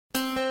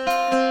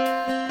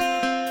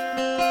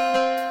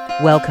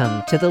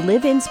Welcome to the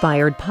Live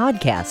Inspired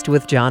podcast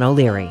with John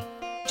O'Leary.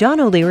 John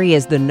O'Leary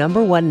is the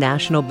 #1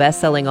 national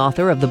best-selling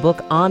author of the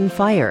book On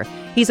Fire.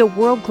 He's a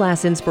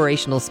world-class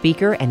inspirational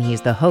speaker, and he's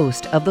the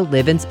host of the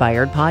Live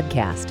Inspired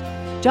podcast.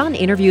 John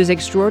interviews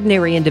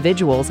extraordinary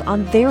individuals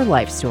on their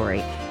life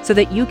story so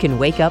that you can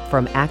wake up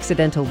from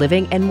accidental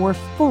living and more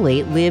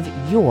fully live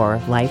your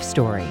life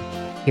story.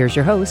 Here's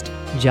your host,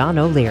 John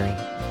O'Leary.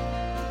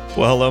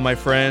 Well, hello, my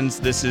friends.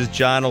 This is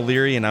John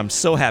O'Leary, and I'm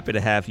so happy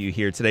to have you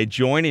here today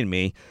joining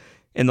me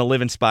in the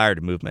Live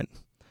Inspired movement.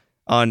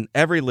 On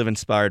every Live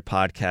Inspired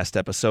podcast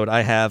episode,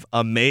 I have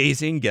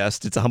amazing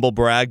guests. It's a humble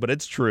brag, but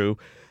it's true,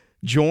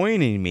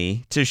 joining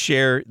me to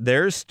share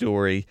their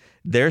story,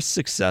 their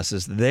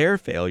successes, their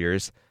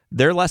failures,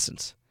 their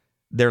lessons,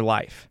 their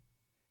life.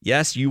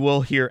 Yes, you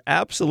will hear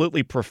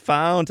absolutely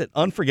profound and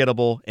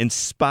unforgettable,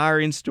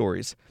 inspiring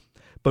stories,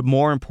 but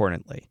more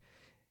importantly,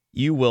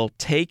 you will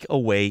take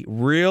away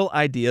real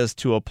ideas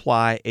to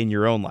apply in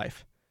your own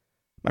life.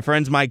 My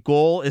friends, my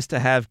goal is to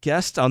have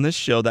guests on this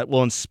show that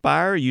will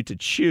inspire you to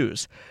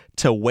choose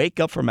to wake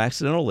up from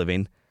accidental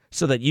living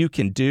so that you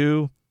can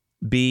do,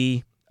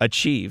 be,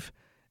 achieve,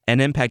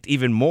 and impact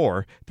even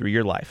more through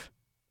your life.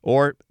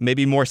 Or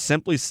maybe more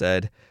simply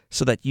said,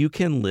 so that you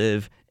can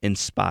live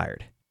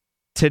inspired.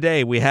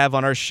 Today, we have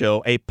on our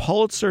show a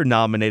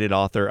Pulitzer-nominated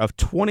author of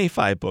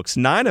 25 books,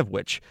 9 of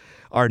which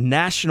are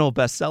national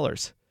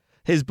bestsellers.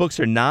 His books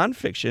are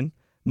nonfiction.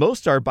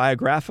 Most are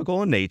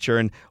biographical in nature,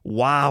 and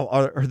wow,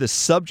 are the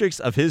subjects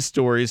of his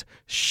stories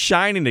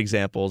shining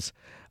examples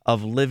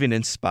of living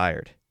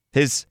inspired.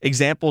 His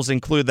examples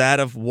include that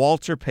of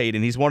Walter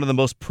Payton. He's one of the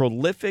most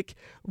prolific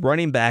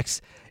running backs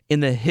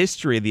in the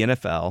history of the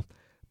NFL,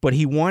 but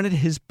he wanted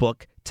his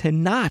book to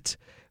not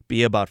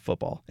be about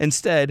football.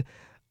 Instead,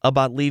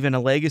 about leaving a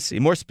legacy,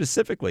 more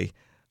specifically,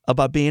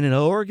 about being an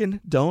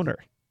organ donor.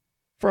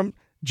 From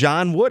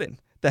John Wooden,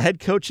 the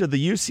head coach of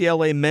the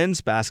UCLA men's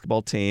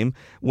basketball team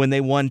when they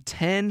won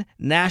 10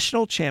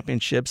 national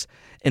championships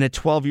in a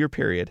 12-year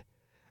period.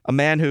 A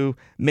man who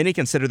many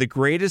consider the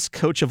greatest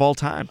coach of all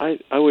time.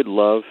 I would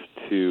love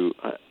to,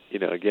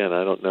 again,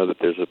 I don't know that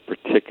there's a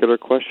particular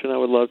question I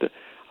would love to.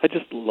 I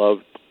just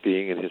loved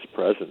being in his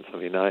presence. I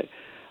mean,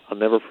 I'll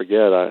never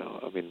forget, I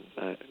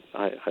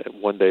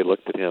one day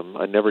looked at him.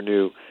 I never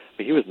knew,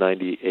 he was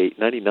 99,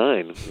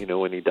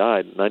 when he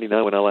died.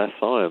 99 when I last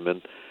saw him,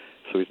 and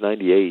so he's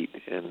 98,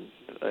 and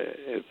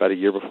about a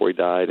year before he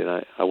died, and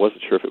I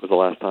wasn't sure if it was the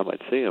last time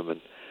I'd see him. And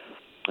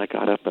I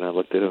got up and I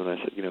looked at him and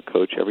I said,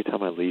 Coach, every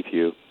time I leave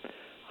you,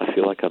 I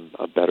feel like I'm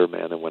a better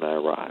man than when I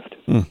arrived.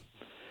 And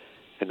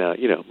now,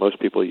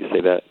 most people, you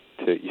say that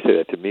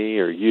to me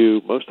or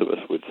you, most of us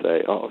would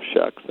say, oh,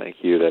 shucks, thank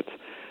you.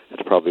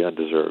 That's probably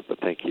undeserved, but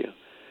thank you.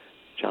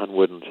 John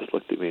Wooden just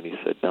looked at me and he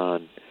said,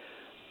 Don,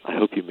 I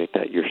hope you make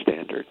that your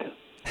standard.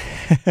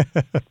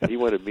 He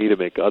wanted me to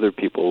make other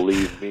people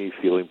leave me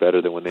feeling better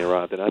than when they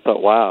arrived, and I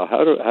thought, wow,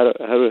 how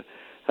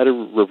to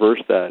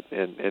reverse that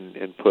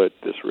and put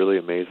this really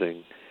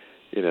amazing,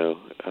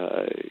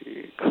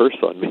 curse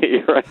on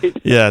me, right?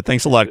 Yeah,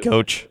 thanks a lot,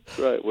 Coach.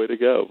 Right, way to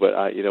go.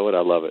 But you know what?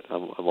 I love it.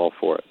 I'm all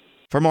for it.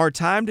 From our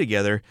time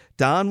together,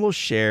 Don will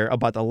share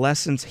about the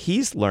lessons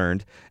he's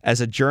learned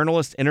as a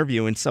journalist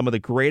interviewing some of the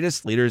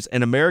greatest leaders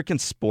in American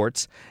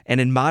sports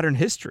and in modern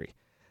history.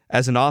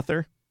 As an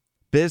author,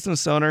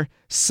 business owner,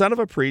 son of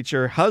a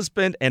preacher,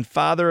 husband, and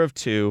father of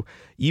 2,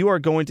 you are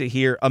going to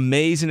hear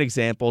amazing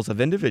examples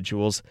of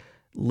individuals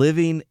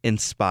living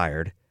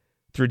inspired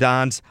through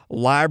Don's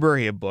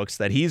library of books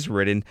that he's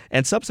written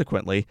and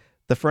subsequently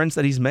the friends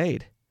that he's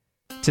made.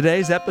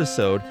 Today's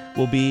episode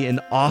will be an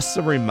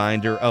awesome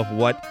reminder of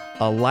what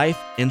a life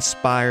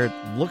inspired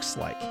looks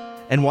like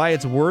and why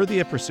it's worthy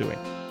of pursuing.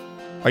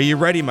 Are you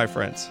ready, my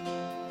friends?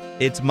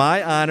 It's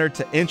my honor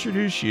to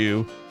introduce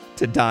you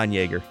to Don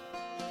Yaeger.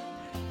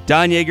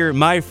 Don Yaeger,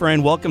 my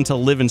friend, welcome to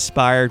Live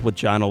Inspired with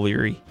John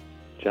O'Leary.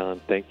 John,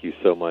 thank you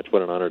so much.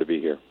 What an honor to be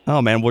here.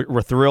 Oh, man,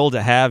 we're thrilled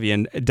to have you.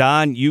 And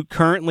Don, you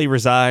currently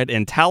reside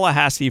in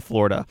Tallahassee,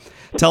 Florida.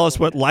 Tell us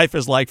what life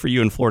is like for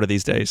you in Florida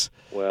these days.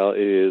 Well,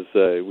 it is.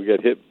 We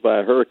got hit by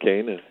a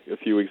hurricane a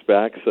few weeks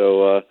back,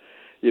 so,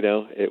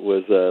 it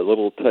was a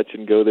little touch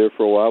and go there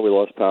for a while. We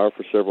lost power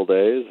for several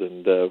days,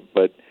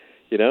 but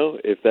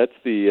if that's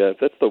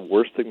the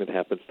worst thing that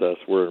happens to us,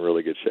 we're in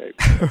really good shape.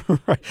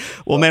 Right.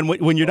 Well, man,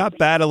 when you're not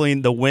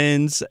battling the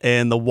winds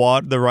and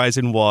the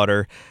rising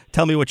water,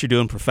 tell me what you're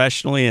doing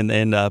professionally, and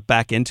then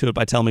back into it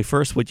by telling me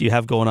first what you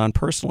have going on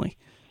personally.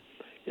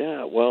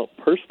 Yeah, well,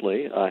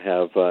 personally, I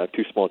have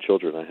 2 small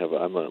children.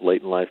 I'm a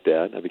late-in-life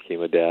dad. I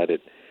became a dad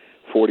at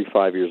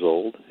 45 years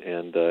old,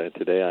 and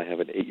today I have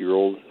an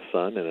 8-year-old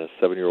son and a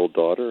 7-year-old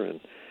daughter, and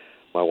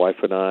my wife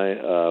and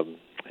I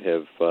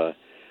have.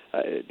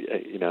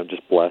 I'm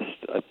just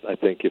blessed. I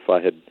think if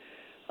I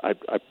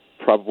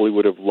probably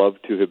would have loved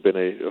to have been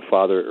a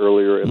father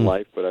earlier in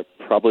life, but I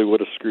probably would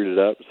have screwed it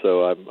up.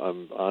 So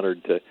I'm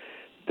honored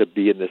to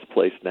be in this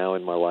place now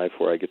in my life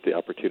where I get the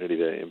opportunity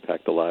to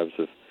impact the lives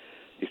of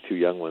these 2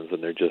 young ones,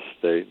 and they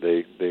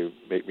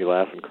make me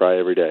laugh and cry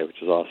every day,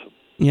 which is awesome.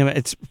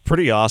 It's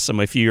pretty awesome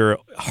if your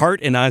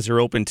heart and eyes are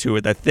open to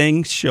it, that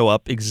things show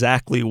up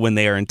exactly when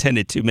they are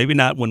intended to. Maybe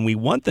not when we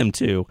want them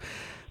to,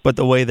 but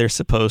the way they're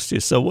supposed to.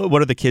 So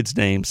what are the kids'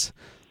 names?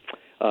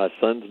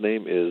 Son's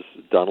name is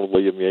Donald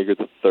William Yeager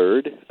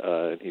III,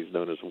 and he's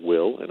known as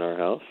Will in our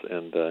house.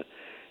 And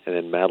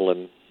then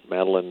Madeline,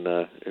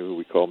 who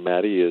we call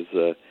Maddie, is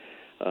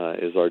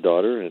our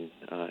daughter. And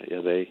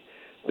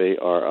they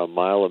are a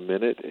mile a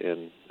minute,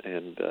 and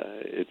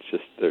it's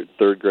just they're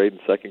third grade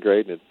and second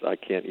grade, and I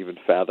can't even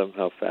fathom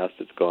how fast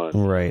it's gone.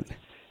 Right.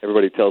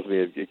 Everybody tells me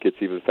it gets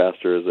even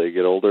faster as they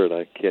get older, and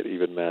I can't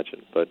even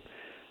imagine. But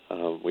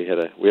we had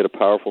a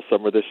powerful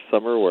summer this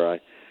summer where I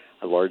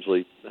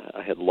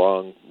had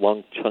long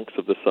chunks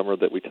of the summer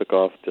that we took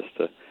off just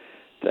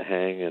to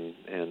hang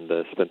and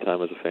spend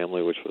time as a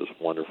family, which was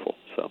wonderful.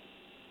 So.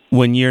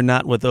 When you're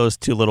not with those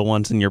two little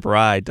ones and your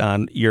bride,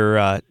 Don,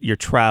 you're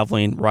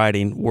traveling,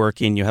 writing,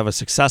 working. You have a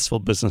successful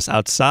business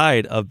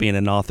outside of being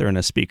an author and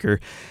a speaker.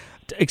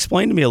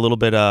 Explain to me a little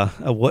bit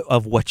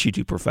of what you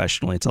do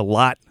professionally. It's a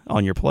lot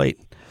on your plate.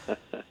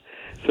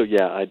 So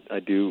I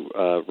do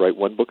write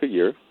one book a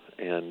year,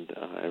 and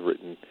I've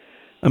written.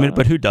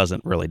 But who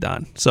doesn't really,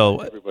 Don? So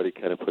everybody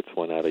kind of puts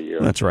one out a year.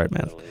 That's right,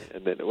 man.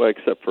 And then,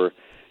 except for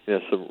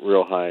some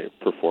real high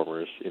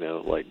performers,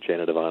 like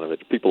Janet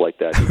Ivanovich, people like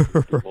that,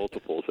 who do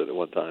multiples at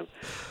one time.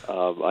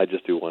 I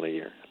just do one a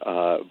year.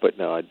 But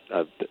no,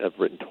 I've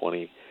written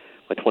 20.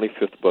 My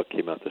 25th book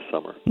came out this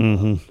summer.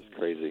 Mm-hmm. Which is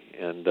crazy.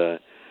 And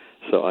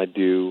so I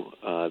do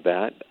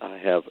that. I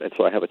have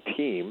a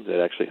team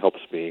that actually helps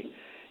me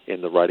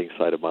in the writing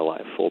side of my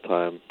life.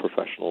 Full-time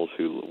professionals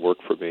who work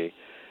for me,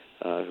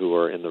 who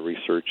are in the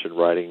research and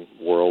writing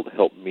world,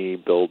 help me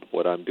build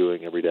what I'm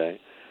doing every day.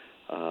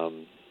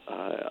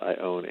 I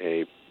own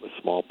a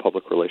small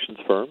public relations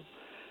firm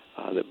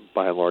that,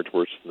 by and large,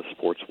 works in the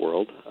sports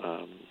world.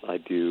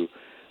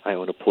 I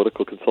own a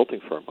political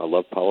consulting firm. I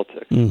love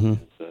politics. Mm-hmm.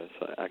 So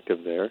I'm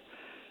active there.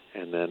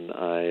 And then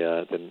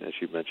then as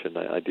you mentioned,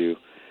 I do.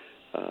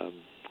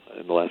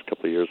 In the last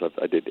couple of years,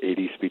 I did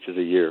 80 speeches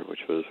a year,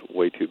 which was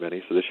way too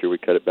many. So this year we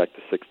cut it back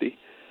to 60.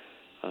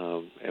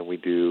 And we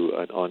do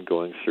an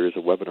ongoing series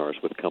of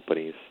webinars with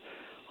companies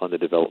on the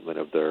development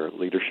of their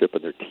leadership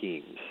and their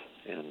teams.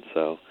 And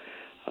so,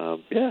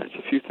 it's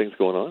a few things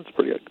going on. It's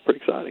pretty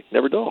exciting.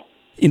 Never dull.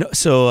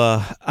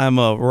 So I'm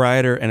a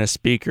writer and a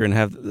speaker and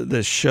have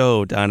this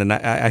show, Don, and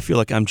I feel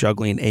like I'm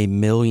juggling a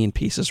million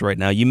pieces right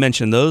now. You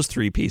mentioned those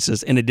three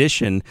pieces in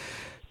addition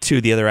to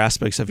the other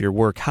aspects of your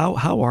work.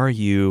 How are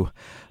you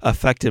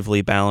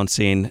effectively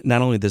balancing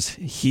not only this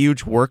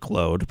huge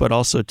workload, but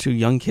also two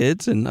young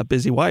kids and a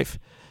busy wife?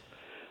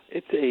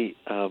 It's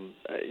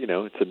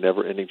it's a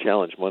never-ending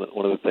challenge. One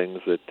of the things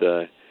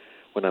that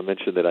when I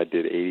mentioned that I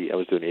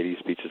was doing 80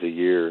 speeches a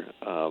year,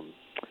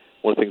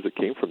 one of the things that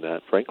came from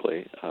that,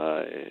 frankly,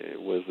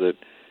 was that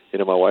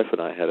my wife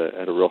and I had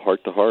a real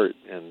heart-to-heart,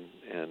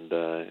 and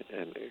a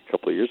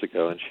couple of years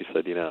ago, and she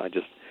said,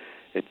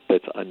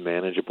 that's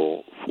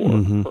unmanageable for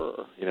mm-hmm.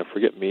 her.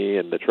 Forget me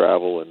and the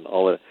travel and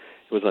all that.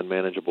 It was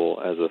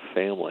unmanageable as a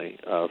family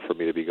for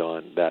me to be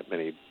gone that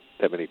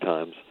many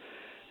times.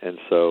 And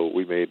so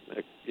we made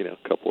a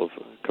couple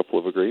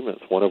of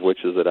agreements. One of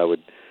which is that I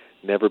would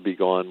never be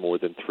gone more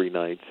than 3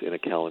 nights in a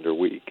calendar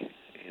week.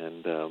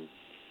 And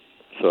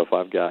so if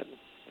I've got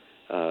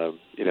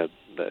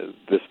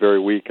this very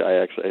week,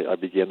 I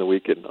began the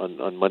week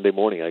on Monday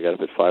morning. I got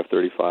up at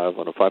 5:35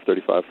 on a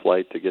 5:35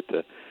 flight to get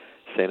to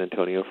San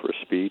Antonio for a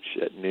speech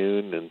at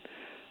noon, and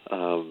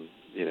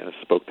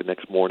spoke the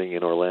next morning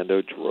in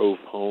Orlando. Drove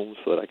home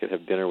so that I could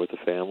have dinner with the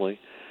family.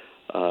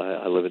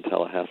 I live in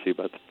Tallahassee,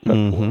 about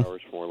mm-hmm. 4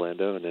 hours from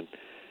Orlando, and then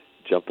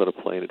jumped on a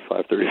plane at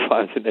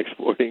 5:35 the next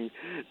morning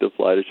to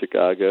fly to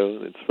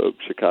Chicago, and spoke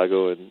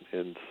Chicago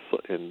and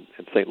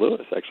St.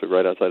 Louis, actually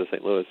right outside of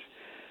St. Louis,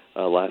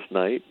 last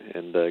night,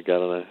 and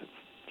got on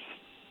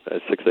a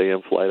 6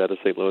 a.m. flight out of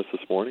St. Louis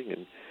this morning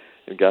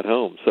and got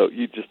home. So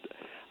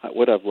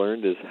what I've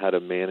learned is how to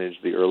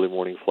manage the early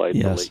morning flights,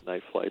 yes. the late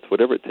night flights,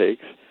 whatever it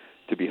takes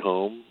to be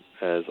home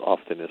as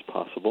often as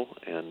possible.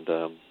 And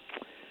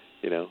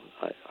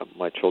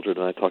my children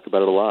and I talk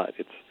about it a lot.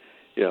 It's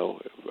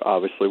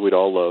obviously we'd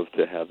all love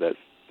to have that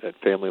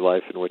family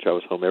life in which I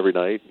was home every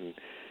night, and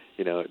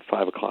at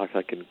 5 o'clock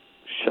I can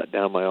shut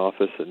down my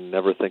office and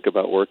never think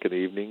about work in the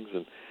evenings,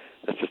 and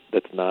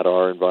that's not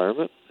our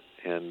environment.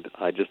 And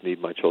I just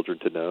need my children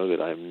to know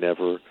that I'm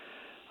never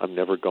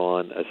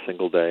gone a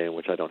single day in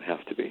which I don't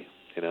have to be.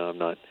 I'm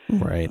not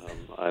right.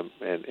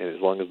 And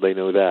as long as they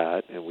know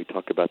that, and we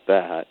talk about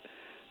that,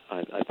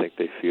 I think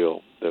they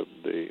feel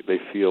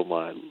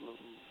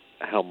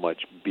how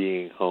much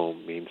being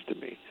home means to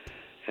me,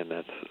 and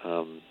that's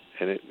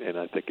and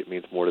I think it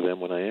means more to them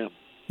when I am.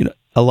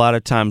 A lot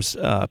of times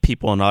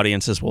people in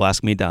audiences will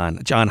ask me,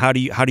 John, how do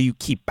you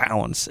keep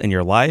balance in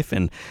your life?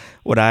 And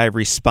what I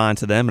respond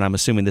to them, and I'm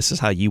assuming this is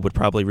how you would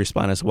probably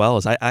respond as well,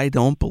 is I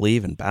don't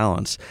believe in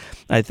balance.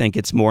 I think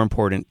it's more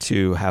important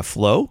to have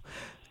flow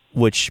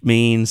which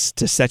means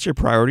to set your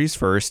priorities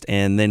first,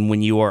 and then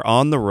when you are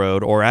on the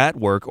road or at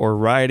work or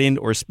writing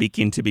or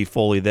speaking, to be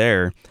fully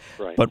there.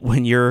 Right. But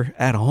when you're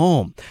at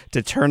home,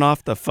 to turn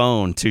off the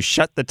phone, to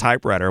shut the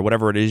typewriter,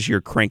 whatever it is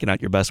you're cranking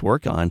out your best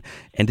work on,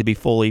 and to be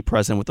fully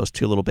present with those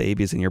two little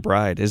babies and your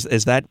bride. Is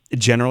that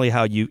generally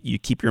how you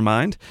keep your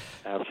mind?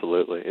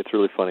 Absolutely. It's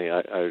really funny.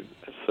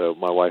 So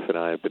my wife and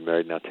I have been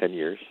married now 10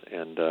 years,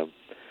 and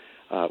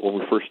when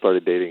we first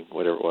started dating,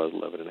 whatever it was,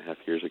 11 and a half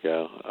years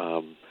ago,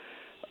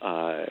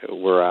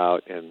 we're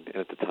out, and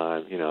at the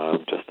time,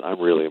 I'm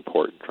really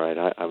important, right?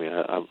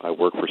 I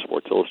work for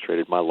Sports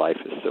Illustrated. My life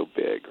is so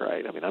big,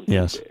 right? I'm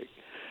too big.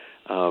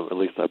 At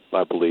least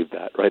I believe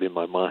that, right, in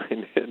my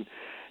mind.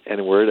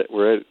 And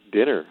we're at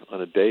dinner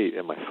on a date,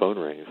 and my phone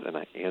rings, and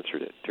I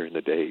answered it during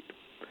the date.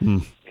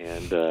 And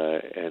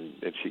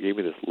she gave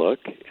me this look,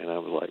 and I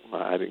was like,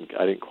 I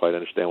didn't quite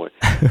understand what.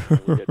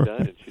 And we got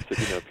done, and she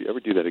said, if you ever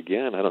do that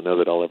again, I don't know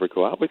that I'll ever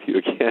go out with you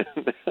again.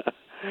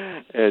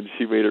 And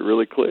she made it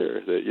really clear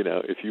that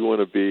if you want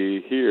to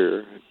be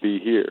here, be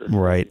here.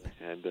 Right.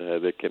 And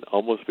there can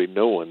almost be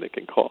no one that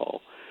can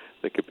call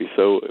that could be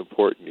so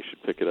important. You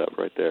should pick it up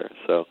right there.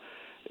 So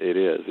it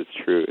is. It's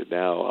true.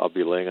 Now I'll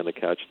be laying on the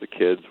couch with the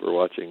kids. We're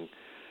watching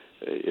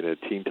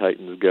Teen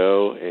Titans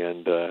Go,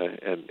 and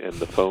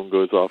the phone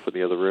goes off in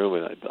the other room,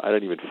 and I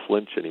don't even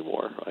flinch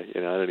anymore. I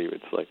don't even.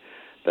 It's like,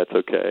 that's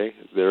okay.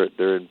 They're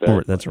in bed.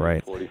 Oh, that's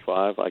right.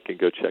 45. I can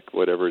go check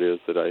whatever it is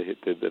that I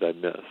did that I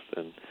missed,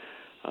 and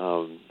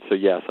so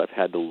yes, I've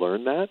had to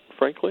learn that,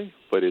 frankly,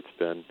 but it's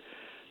been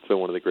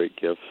one of the great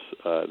gifts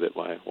that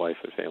my wife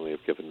and family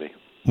have given me.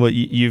 Well,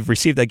 you've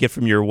received that gift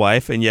from your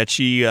wife, and yet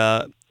she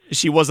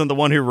wasn't the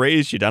one who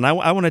raised you, Don.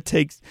 I want to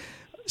take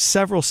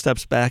several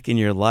steps back in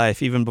your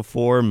life, even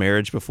before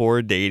marriage,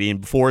 before dating,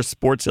 before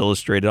Sports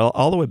Illustrated,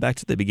 all the way back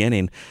to the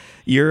beginning.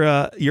 You're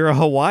a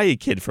Hawaii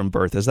kid from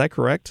birth. Is that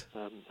correct?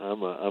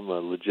 I'm a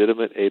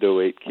legitimate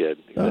 808 kid.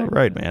 Exactly. Oh,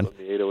 right, man. From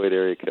the 808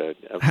 area code,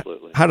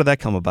 absolutely. How did that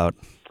come about?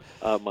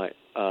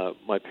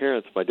 My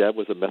parents, my dad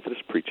was a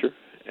Methodist preacher,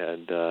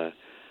 and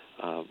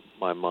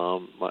my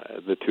mom,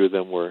 the two of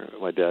them were,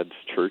 my dad's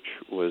church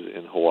was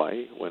in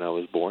Hawaii when I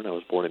was born. I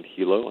was born in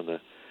Hilo on the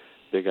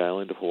Big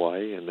Island of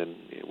Hawaii, and then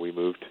we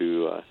moved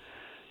to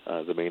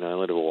the main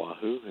island of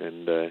Oahu,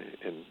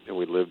 and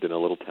we lived in a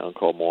little town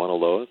called Mauna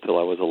Loa till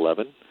I was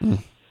 11.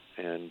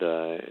 And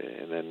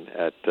then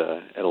at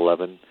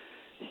 11,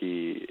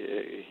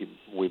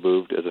 we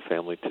moved as a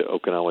family to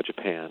Okinawa,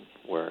 Japan,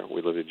 where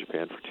we lived in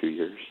Japan for 2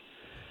 years.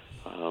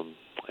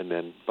 And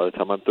then by the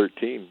time I'm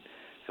 13,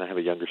 and I have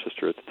a younger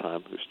sister at the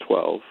time who's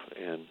 12,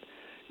 and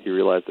he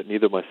realized that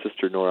neither my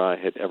sister nor I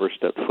had ever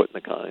stepped foot in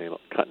the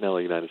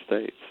continental United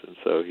States, and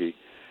so he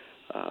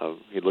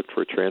looked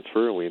for a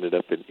transfer, and we ended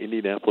up in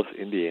Indianapolis,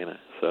 Indiana.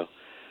 So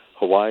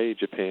Hawaii,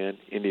 Japan,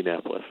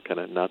 Indianapolis, kind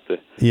of not the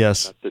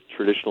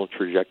traditional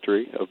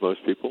trajectory of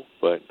most people,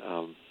 but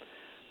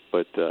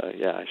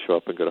I show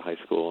up and go to high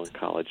school and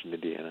college in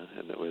Indiana,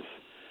 and it was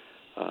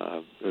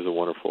a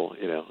wonderful,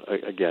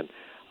 again,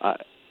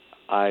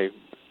 I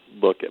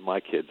look at my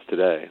kids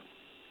today,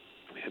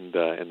 and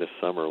this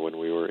summer when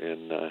we were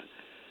in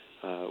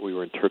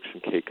Turks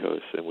and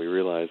Caicos, and we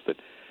realized that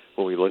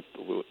when we went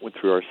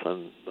through our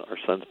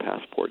son's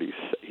passport,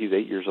 he's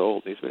 8 years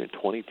old, and he's been in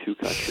 22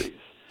 countries.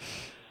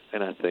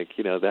 And I think,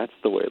 that's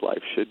the way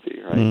life should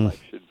be, right?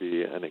 Life should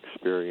be an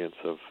experience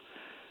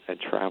and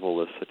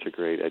travel is such a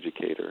great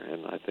educator.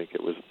 And I think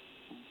it was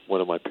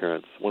one of my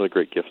parents, one of the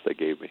great gifts they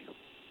gave me.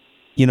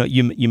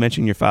 You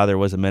mentioned your father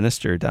was a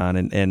minister, Don,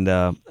 and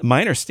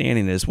my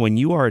understanding is when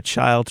you are a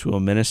child to a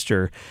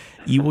minister,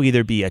 you will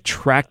either be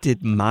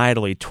attracted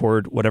mightily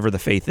toward whatever the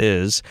faith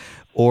is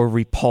or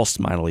repulsed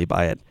mightily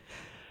by it.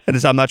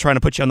 And I'm not trying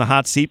to put you on the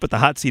hot seat, but the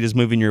hot seat is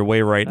moving your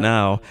way right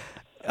now.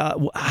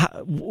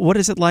 What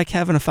is it like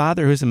having a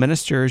father who's a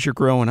minister as you're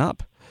growing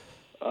up?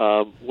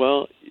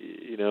 Well,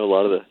 a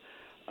lot of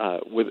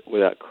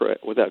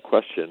without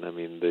question. I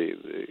mean,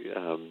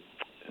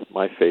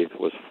 my faith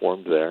was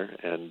formed there,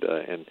 and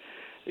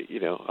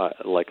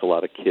like a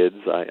lot of kids,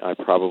 I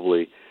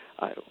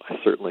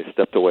certainly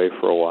stepped away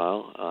for a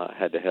while.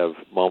 Had to have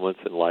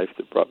moments in life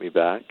that brought me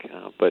back,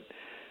 but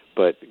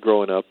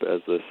growing up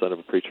as the son of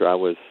a preacher, I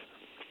was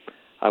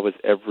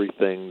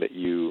everything that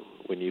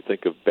when you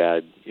think of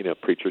bad,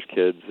 preachers'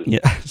 kids and do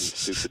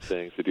stupid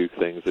things, to do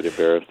things that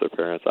embarrass their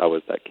parents, I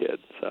was that kid.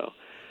 So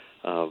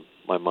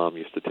my mom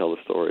used to tell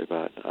the story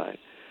about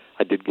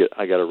I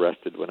got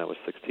arrested when I was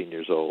 16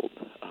 years old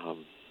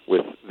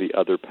with the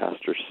other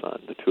pastor's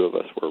son. The two of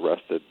us were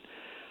arrested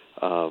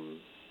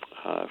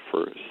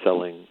for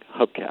selling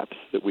hubcaps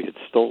that we had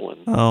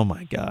stolen. Oh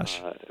my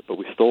gosh! But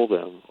we stole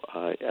them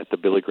at the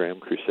Billy Graham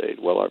Crusade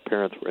while our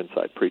parents were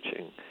inside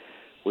preaching.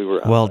 We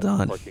were out in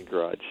the parking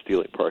garage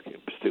stealing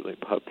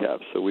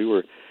hubcaps. So we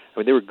were. I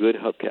mean, they were good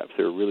hubcaps.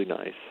 They were really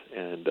nice,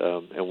 and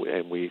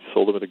we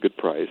sold them at a good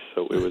price.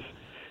 So it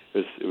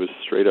was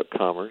straight up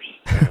commerce.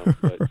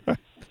 But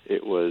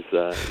it was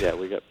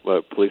we got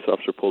a police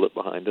officer pulled up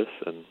behind us,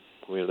 and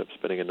we ended up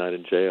spending a night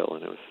in jail.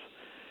 And it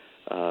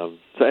was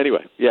so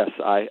anyway. Yes,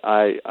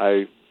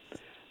 I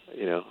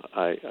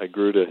I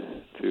grew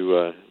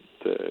to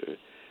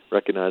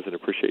recognize and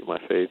appreciate my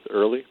faith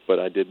early, but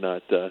I did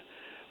not.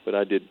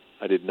 I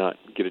did not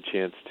get a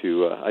chance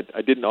to.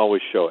 I didn't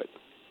always show it.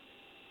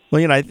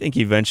 Well, I think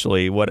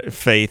eventually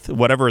faith,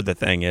 whatever the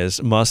thing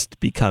is, must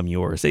become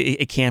yours.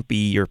 It can't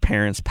be your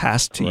parents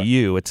passed to Correct.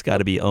 you. It's got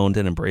to be owned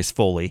and embraced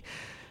fully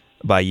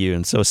by you.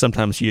 And so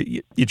sometimes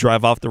you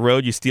drive off the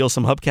road, you steal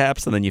some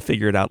hubcaps, and then you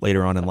figure it out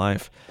later on in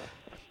life.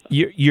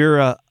 You're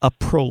a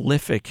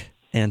prolific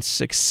and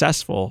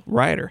successful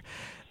writer.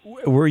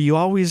 Were you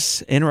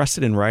always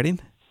interested in writing?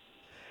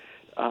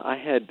 I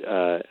had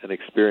an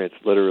experience.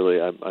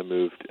 Literally, I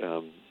moved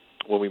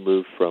when we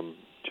moved from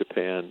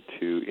Japan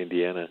to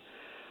Indiana.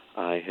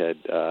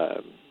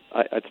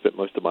 I'd spent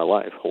most of my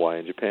life, Hawaii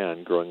and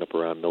Japan, growing up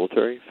around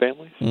military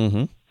families.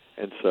 Mm-hmm.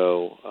 And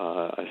so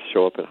I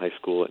show up in high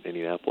school in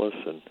Indianapolis,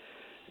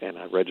 and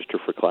I register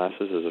for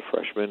classes as a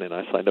freshman, and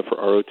I signed up for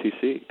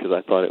ROTC because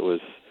I thought it was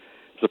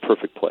a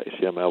perfect place.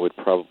 I would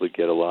probably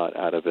get a lot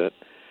out of it,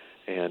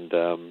 and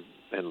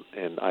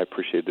I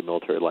appreciated the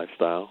military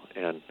lifestyle.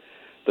 And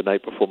the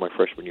night before my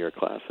freshman year of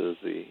classes,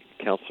 the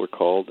counselor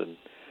called and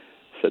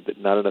said that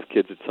not enough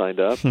kids had signed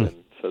up, and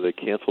so they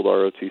canceled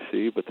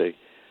ROTC, but they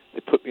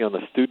put me on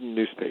the student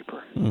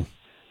newspaper.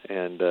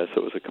 And so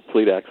it was a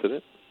complete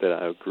accident that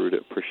I grew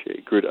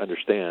to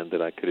understand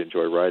that I could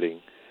enjoy writing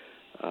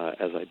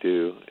as I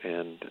do.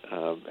 And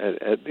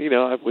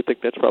I would think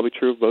that's probably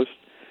true of most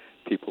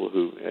people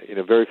who,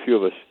 very few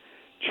of us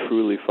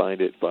truly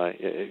find it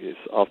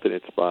often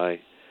it's by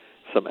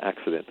some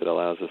accident that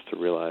allows us to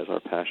realize our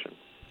passion.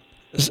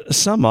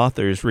 Some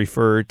authors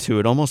refer to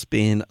it almost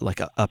being like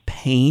a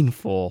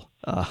painful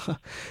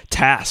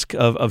task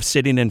of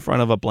sitting in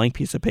front of a blank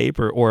piece of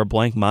paper or a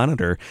blank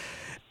monitor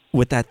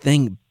with that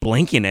thing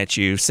blinking at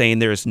you, saying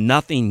there's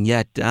nothing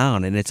yet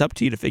down, and it's up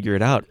to you to figure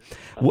it out.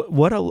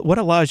 What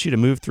allows you to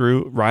move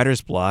through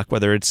writer's block,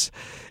 whether it's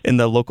in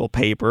the local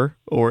paper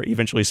or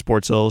eventually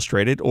Sports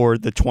Illustrated or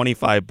the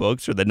 25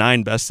 books or the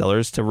 9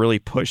 bestsellers, to really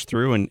push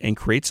through and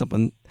create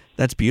something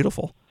that's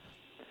beautiful?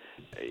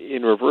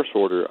 In reverse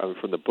order,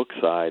 from the book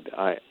side,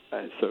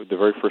 so the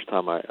very first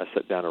time I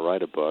sat down to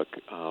write a book,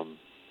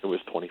 it was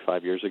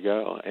 25 years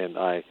ago, and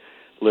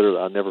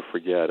I'll never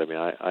forget.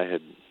 I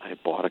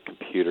had bought a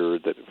computer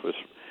that was,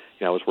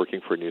 I was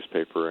working for a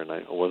newspaper, and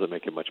I wasn't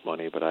making much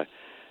money, but I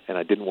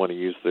didn't want to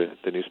use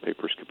the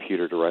newspaper's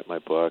computer to write my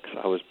books.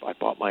 I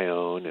bought my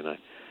own, and I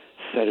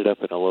set it up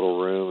in a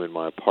little room in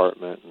my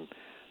apartment, and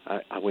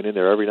I went in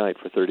there every night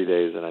for 30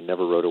 days, and I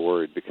never wrote a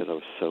word because I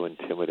was so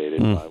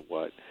intimidated by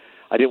what.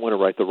 I didn't want to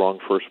write the wrong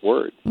first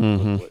word.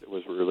 It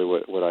was really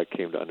what I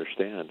came to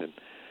understand. And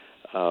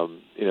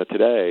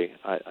today,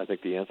 I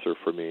think the answer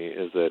for me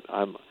is that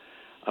I'm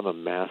a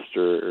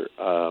master.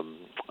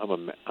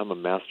 I'm a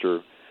master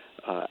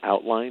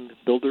outline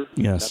builder.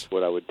 Yes, that's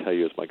what I would tell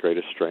you is my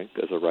greatest strength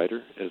as a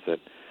writer. Is that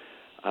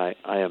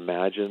I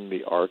imagine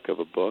the arc of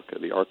a book,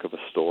 the arc of a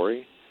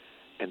story,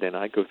 and then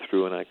I go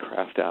through and I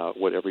craft out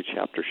what every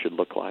chapter should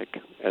look like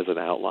as an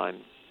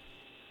outline.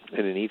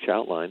 And in each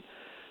outline,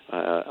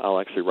 I'll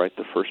actually write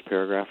the first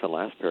paragraph and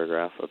last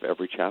paragraph of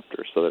every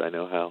chapter so that I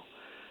know how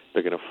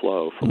they're going to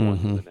flow from one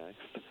to the next.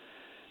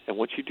 And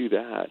once you do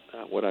that,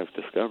 what I've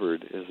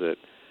discovered is that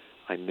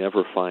I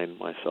never find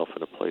myself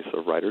in a place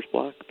of writer's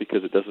block,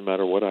 because it doesn't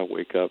matter what I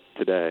wake up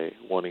today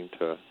wanting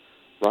to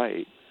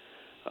write.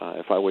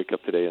 If I wake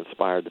up today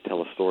inspired to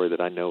tell a story that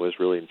I know is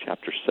really in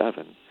Chapter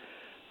 7,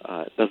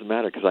 it doesn't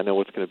matter, because I know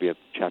what's going to be in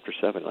Chapter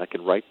 7. I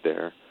can write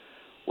there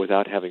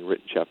without having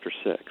written Chapter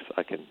 6.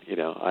 I can,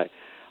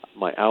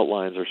 my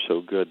outlines are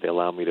so good, they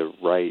allow me to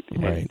write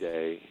any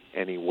day,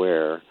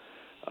 anywhere,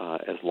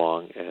 as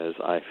long as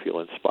I feel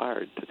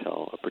inspired to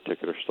tell a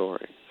particular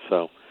story.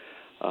 So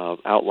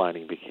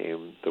outlining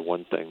became the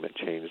one thing that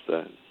changed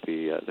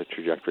the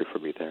trajectory for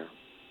me there.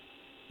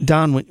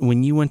 Don,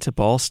 when you went to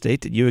Ball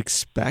State, did you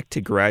expect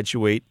to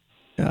graduate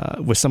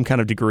with some kind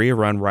of degree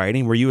around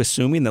writing? Were you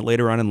assuming that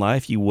later on in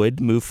life you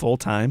would move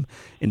full-time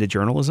into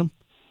journalism?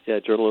 Yeah,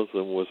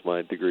 journalism was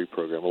my degree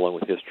program, along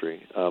with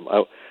history.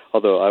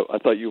 Although I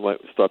thought you might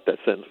stop that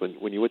sentence.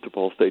 When you went to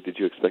Ball State, did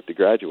you expect to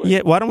graduate? Yeah,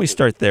 why don't we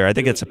start there? I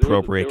think it's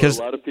appropriate. There were a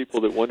lot of people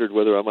that wondered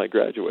whether I might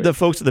graduate. The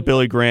folks at the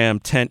Billy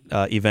Graham tent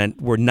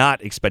event were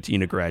not expecting you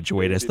to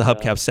graduate, as the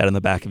hubcap sat in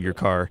the back of your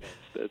car.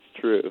 That's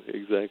true,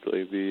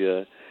 exactly.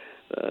 The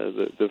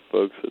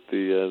folks at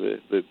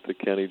the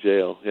county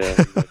jail, yeah.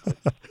 Exactly.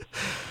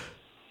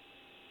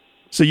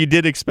 So you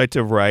did expect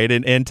to write,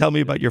 and tell me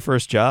about your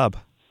first job.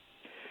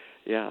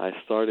 Yeah, I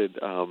started.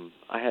 I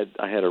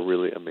had a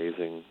really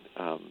amazing.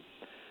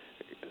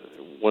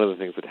 One of the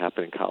things that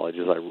happened in college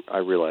is I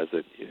realized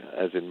that,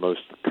 as in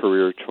most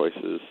career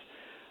choices,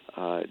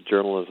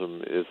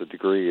 journalism is a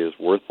degree is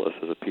worthless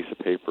as a piece of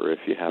paper if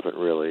you haven't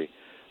really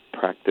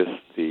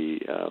practiced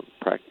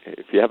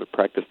if you haven't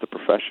practiced the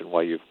profession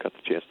while you've got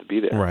the chance to be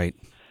there. Right.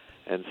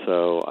 And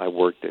so I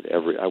worked at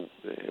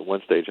at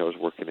one stage I was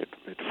working at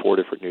 4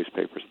 different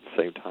newspapers at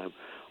the same time,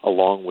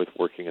 along with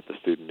working at the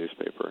student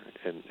newspaper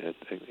in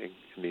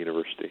the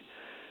university.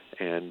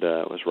 And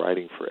and was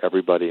writing for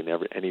everybody and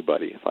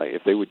anybody.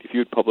 If you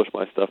would publish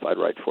my stuff, I'd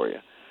write for you,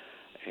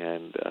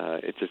 and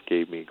it just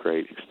gave me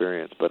great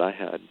experience. But I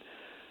had,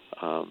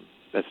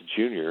 as a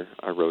junior,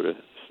 I wrote a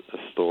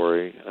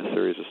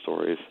series of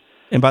stories.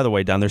 And by the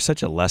way, Don, there's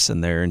such a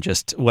lesson there in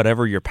just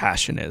whatever your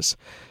passion is.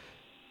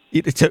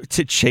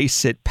 To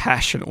chase it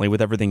passionately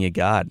with everything you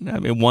got. I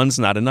mean, one's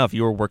not enough.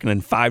 You were working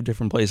in 5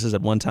 different places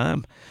at one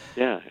time.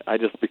 Yeah,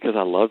 because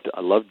I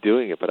loved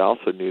doing it, but I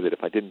also knew that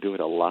if I didn't do it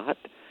a lot,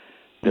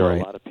 there are a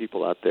lot of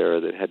people out there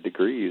that had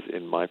degrees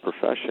in my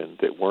profession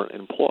that weren't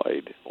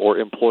employed or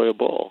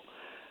employable.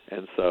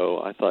 And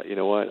so I thought, you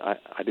know what,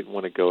 I didn't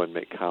want to go and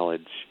make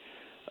college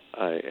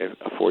a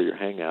 4-year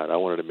hangout. I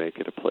wanted to make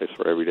it a place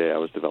where every day I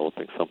was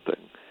developing something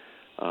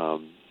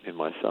in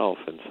myself,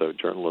 and so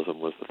journalism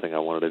was the thing I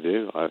wanted to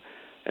do.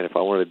 And if I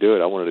wanted to do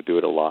it, I wanted to do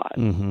it a lot.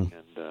 Mm-hmm.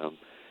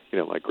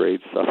 And my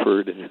grades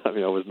suffered. I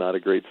was not a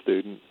great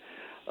student,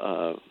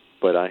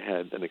 but I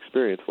had an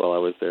experience while I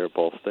was there at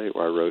Ball State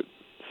where I wrote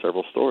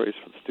several stories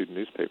for the student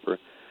newspaper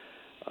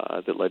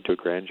that led to a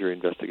grand jury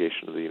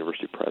investigation of the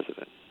university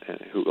president,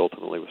 who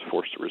ultimately was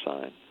forced to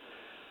resign,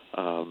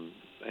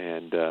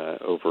 and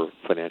over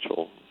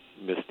financial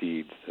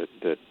misdeeds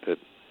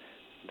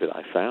that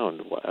I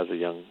found as a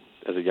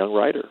young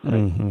writer, right?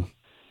 Mm-hmm.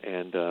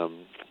 And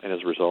as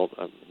a result,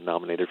 I'm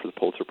nominated for the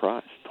Pulitzer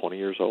Prize. 20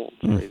 years old,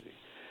 it's crazy.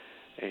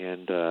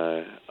 And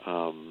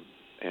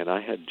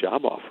I had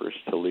job offers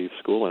to leave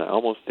school, and I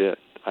almost did.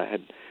 I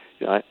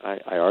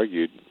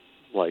argued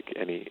like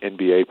any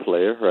NBA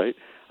player, right?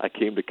 I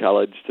came to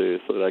college so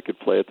that I could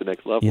play at the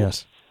next level.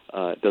 Yes.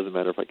 It doesn't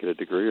matter if I get a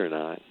degree or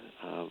not.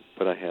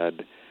 But I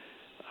had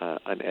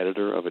an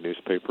editor of a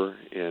newspaper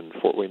in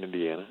Fort Wayne,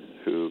 Indiana,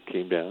 who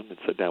came down and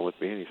sat down with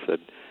me, and he said,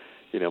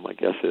 my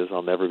guess is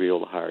I'll never be able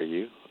to hire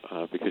you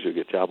because you'll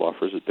get job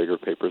offers at bigger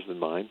papers than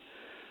mine,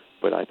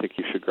 but I think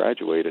you should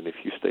graduate, and if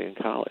you stay in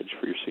college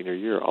for your senior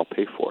year, I'll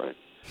pay for it.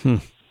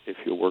 If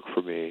you'll work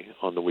for me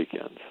on the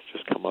weekends.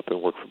 Just come up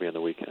and work for me on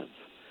the weekends.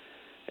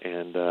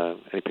 And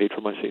he paid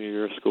for my senior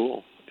year of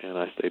school, and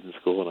I stayed in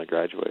school and I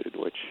graduated,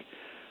 which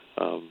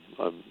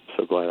I'm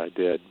so glad I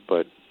did.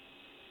 But,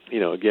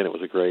 again, it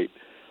was a great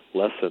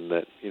lesson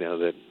that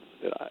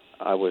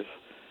I was,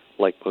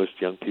 like most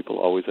young people,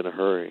 always in a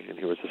hurry. And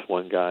here was this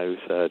one guy who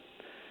said,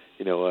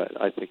 you know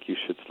what, I think you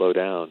should slow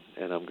down,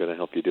 and I'm going to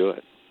help you do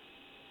it.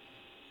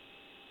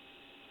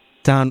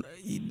 Don,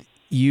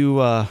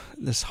 you,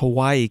 this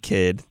Hawaii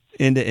kid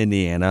into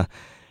Indiana,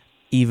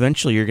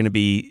 eventually you're going to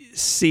be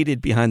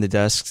seated behind the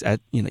desks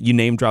at, you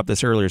name dropped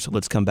this earlier, so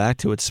let's come back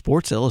to it,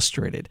 Sports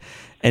Illustrated.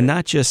 And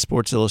not just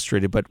Sports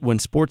Illustrated, but when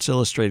Sports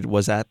Illustrated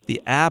was at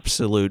the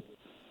absolute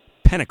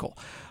pinnacle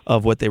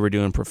of what they were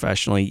doing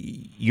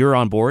professionally, you're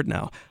on board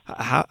now.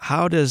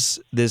 How does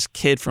this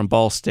kid from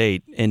Ball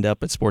State end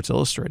up at Sports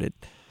Illustrated?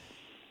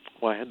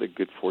 Well, I had the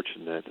good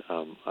fortune that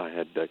I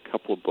had a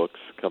couple of books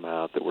come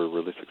out that were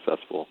really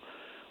successful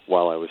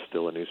while I was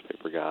still a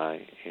newspaper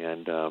guy,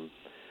 and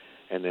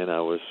then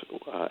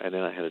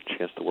I had a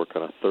chance to work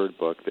on a third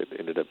book that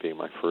ended up being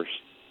my first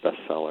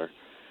bestseller,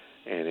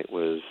 and it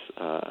was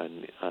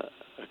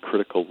a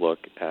critical look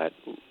at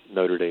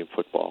Notre Dame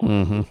football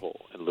and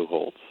Lou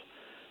Holtz.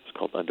 It's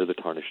called Under the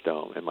Tarnished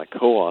Dome, and my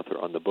co-author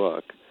on the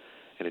book,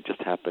 and it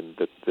just happened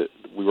that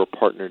we were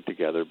partnered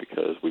together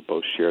because we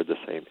both shared the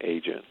same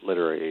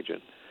literary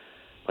agent.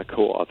 My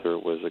co-author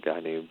was a guy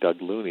named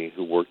Doug Looney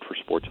who worked for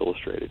Sports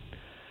Illustrated,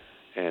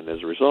 and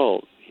as a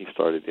result, he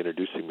started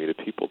introducing me to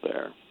people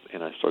there,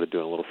 and I started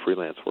doing a little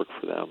freelance work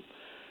for them.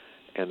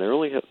 And there are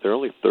only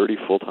 30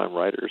 full-time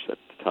writers at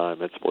the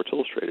time at Sports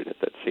Illustrated at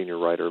that senior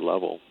writer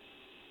level,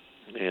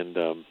 and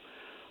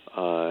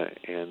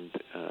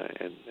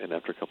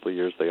after a couple of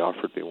years, they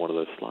offered me one of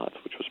those slots,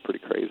 which was pretty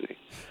crazy,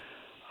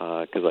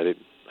 because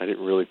I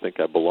didn't really think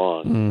I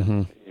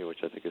belonged,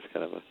 which I think is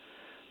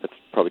that's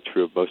probably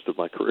true of most of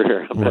my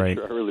career. I'm not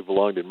sure I really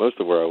belonged in most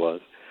of where I was,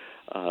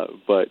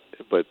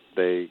 but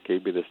they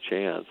gave me this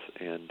chance,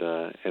 and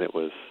it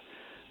was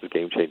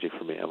game changing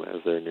for me. I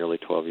was there nearly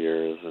 12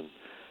 years, and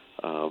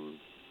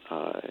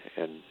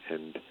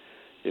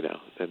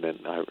then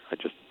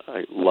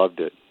I loved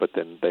it. But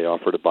then they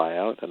offered a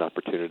buyout, an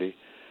opportunity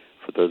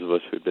for those of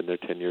us who'd been there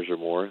 10 years or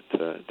more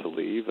to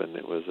leave, and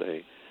it was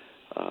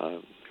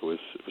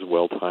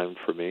well timed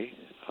for me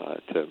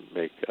to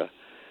make a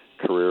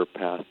career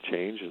path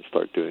change and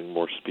start doing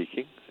more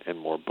speaking and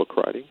more book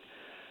writing.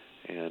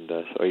 And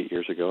so 8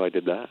 years ago, I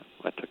did that.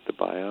 I took the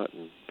buyout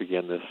and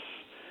began this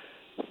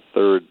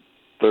third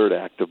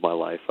act of my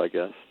life, I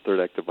guess, third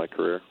act of my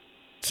career.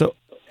 So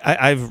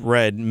I've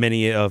read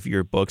many of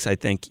your books. I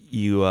think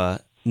you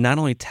not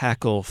only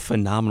tackle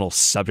phenomenal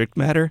subject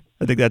matter,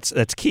 I think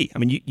that's key. I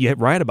mean, you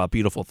write about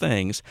beautiful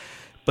things,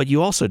 but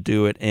you also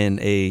do it in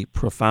a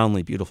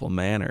profoundly beautiful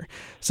manner.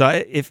 So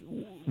if,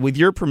 with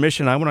your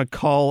permission, I want to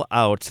call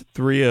out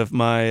 3 of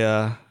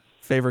my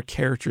favorite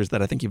characters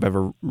that I think you've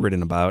ever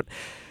written about.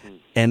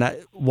 And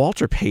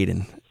Walter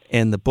Payton,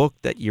 and the book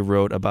that you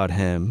wrote about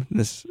him,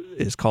 this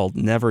is called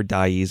Never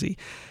Die Easy.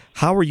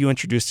 How were you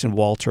introduced to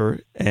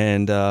Walter,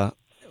 and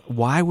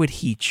why would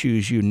he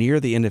choose you near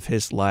the end of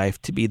his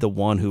life to be the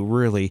one who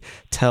really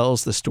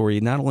tells the story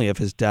not only of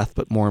his death,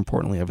 but more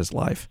importantly of his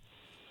life?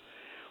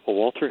 Well,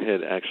 Walter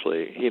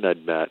he and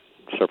I'd met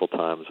several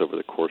times over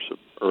the course of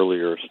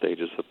earlier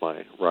stages of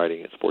my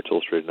writing at Sports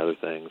Illustrated and other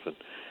things, and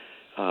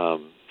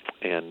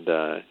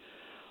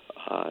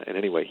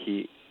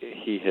anyway,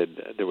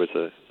 there was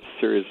a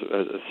series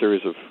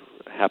of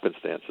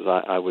happenstances.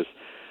 I was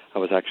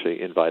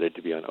actually invited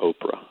to be on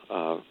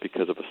Oprah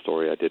because of a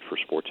story I did for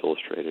Sports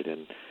Illustrated,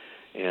 and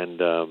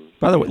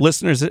by the way,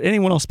 listeners, is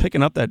anyone else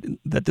picking up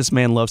that this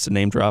man loves to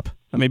name drop?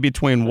 I mean,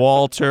 between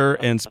Walter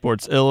and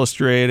Sports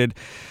Illustrated,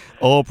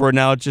 Oprah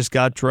now just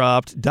got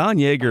dropped. Don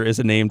Yeager is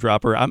a name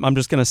dropper. I'm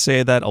just going to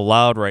say that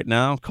aloud right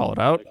now. Call it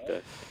out.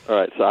 Okay. All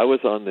right, so I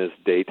was on this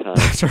daytime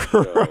That's show.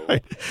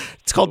 Right.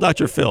 It's called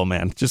Dr. Phil,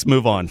 man. Just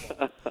move on.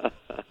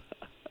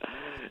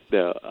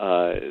 No,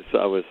 so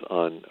I was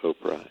on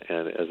Oprah,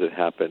 and as it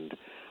happened,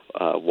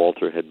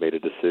 Walter had made a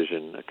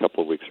decision a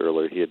couple of weeks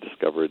earlier. He had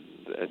discovered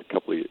a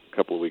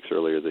couple of weeks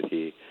earlier that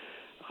he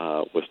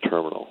was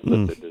terminal,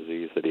 that the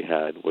disease that he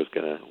had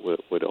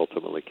would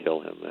ultimately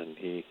kill him, and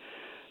he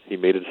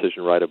made a decision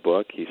to write a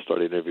book. He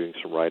started interviewing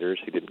some writers.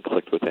 He didn't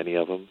click with any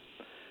of them,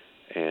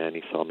 and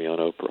he saw me on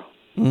Oprah.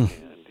 And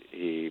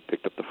he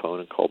picked up the phone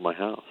and called my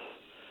house,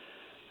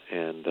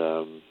 and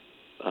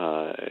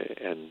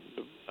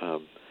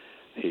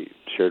he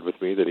shared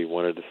with me that he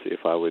wanted to see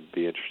if I would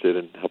be interested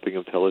in helping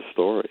him tell his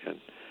story. And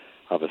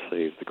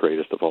obviously, he's the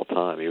greatest of all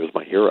time. He was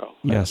my hero.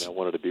 Yes. And I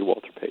wanted to be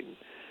Walter Payton.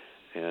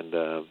 And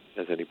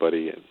as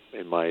anybody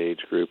in my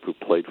age group who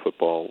played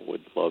football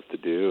would love to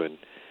do,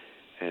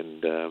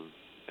 and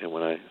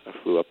when I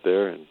flew up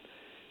there, and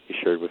he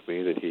shared with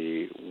me that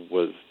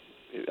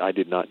I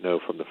did not know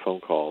from the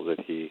phone call that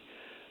he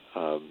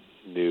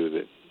knew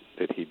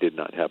that he did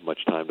not have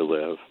much time to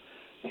live.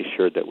 He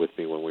shared that with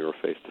me when we were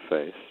face to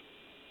face,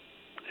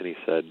 and he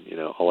said,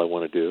 all I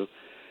want to do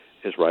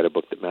is write a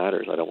book that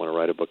matters. I don't want to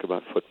write a book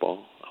about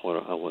football.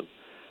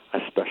 I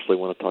especially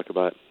want to talk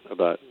about.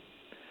 I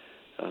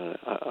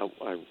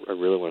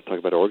really want to talk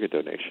about organ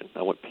donation.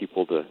 I want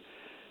people to,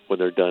 when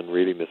they're done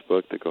reading this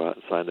book, to go out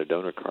and sign their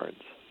donor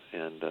cards,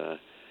 and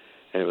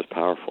it was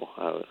powerful.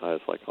 I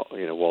was like,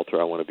 Walter,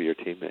 I want to be your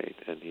teammate,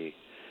 and he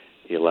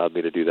allowed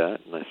me to do that,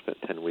 and I spent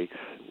 10 weeks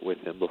with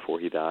him before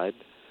he died,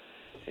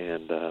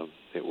 and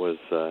it was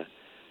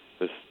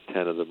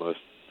 10 of the most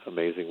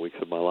amazing weeks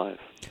of my life.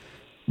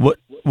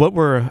 What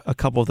were a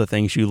couple of the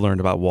things you learned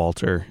about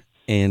Walter?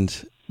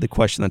 And the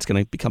question that's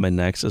going to be coming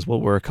next is, what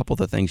were a couple of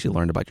the things you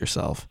learned about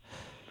yourself?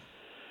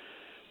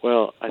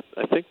 Well, I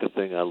think the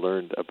thing I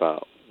learned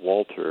about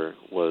Walter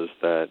was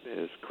that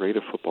as great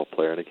a football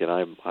player, and again,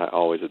 I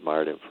always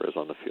admired him for his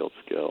on-the-field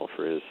skill,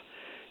 for his,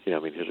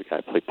 here's a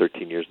guy who played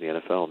 13 years in the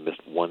NFL and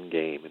missed one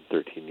game in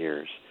 13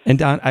 years. And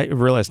Don, I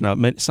realize now,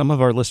 some of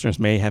our listeners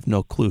may have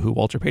no clue who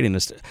Walter Payton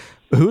is.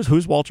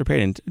 Who's Walter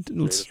Payton?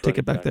 Let's take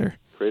it back there.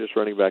 Greatest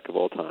running back of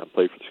all time.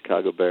 Played for the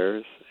Chicago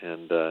Bears,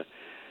 and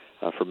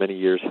for many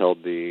years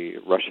held the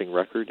rushing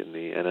record in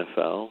the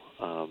NFL.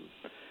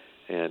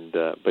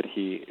 But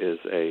he is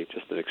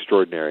was an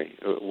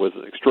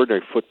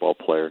extraordinary football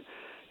player.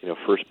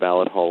 First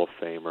ballot Hall of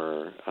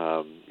Famer.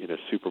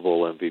 Super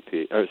Bowl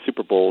MVP,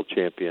 Super Bowl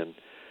champion,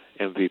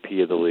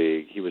 MVP of the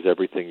league. He was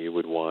everything you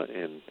would want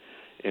in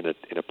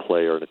a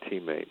player and a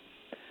teammate.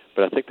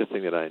 But I think the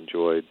thing that I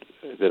enjoyed,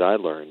 that I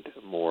learned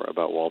more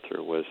about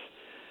Walter, was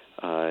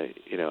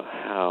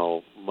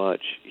how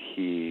much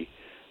he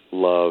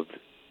loved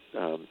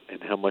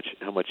and how much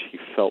he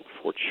felt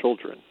for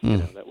children.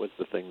 That was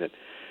the thing that,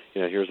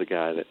 here's a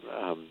guy that,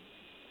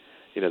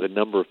 the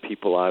number of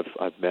people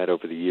I've met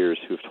over the years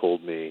who've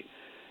told me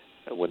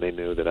when they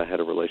knew that I had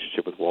a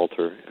relationship with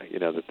Walter,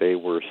 that they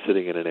were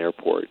sitting in an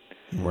airport,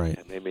 right,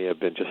 and they may have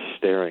been just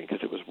staring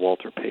because it was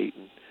Walter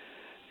Payton,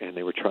 and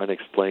they were trying to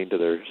explain to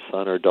their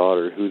son or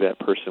daughter who that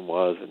person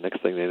was, and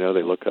next thing they know,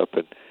 they look up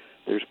and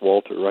there's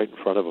Walter right in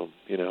front of them,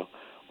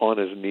 on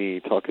his knee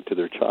talking to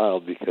their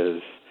child,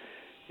 because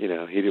he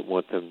didn't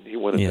want them. He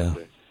wanted them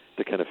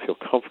to kind of feel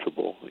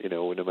comfortable,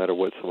 no matter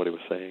what somebody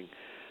was saying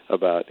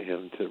about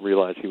him, to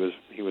realize he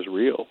was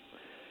real.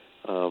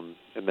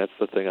 And that's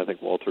the thing I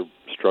think Walter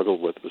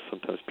struggled with, was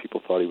sometimes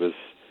people thought he was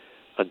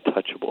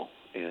untouchable,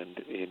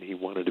 and he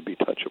wanted to be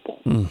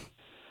touchable.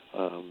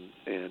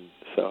 And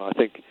so I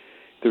think if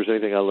there was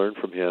anything I learned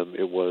from him,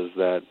 it was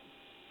that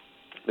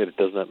it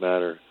does not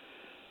matter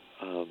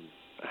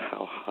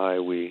how high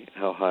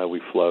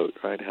we float,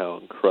 right? How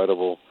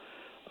incredible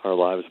our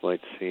lives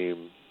might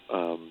seem.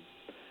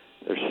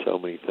 There's so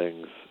many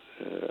things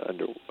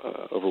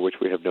over which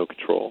we have no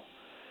control,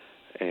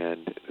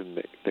 and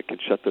that can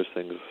shut those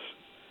things.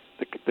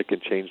 That can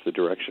change the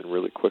direction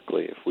really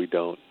quickly if we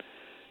don't.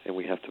 And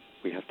we have to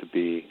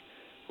be.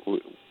 You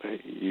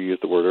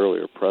used the word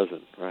earlier,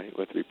 present, right?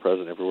 We have to be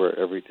present everywhere,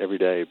 every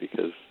day,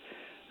 because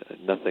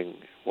nothing.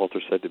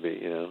 Walter said to me,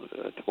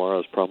 tomorrow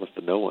is promised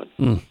to no one.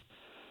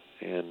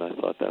 And I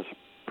thought that's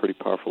a pretty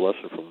powerful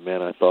lesson from a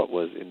man I thought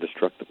was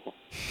indestructible.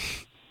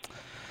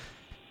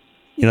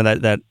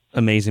 That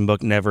amazing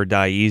book, Never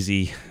Die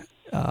Easy.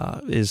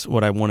 is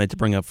what I wanted to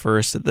bring up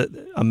first.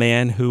 A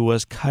man who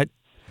was cut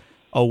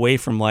away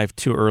from life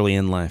too early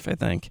in life, I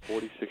think.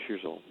 46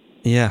 years old.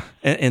 Yeah,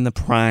 in the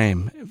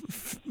prime,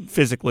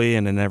 physically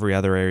and in every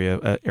other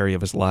area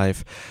of his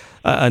life.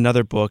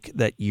 Another book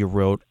that you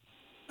wrote,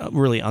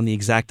 really on the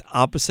exact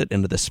opposite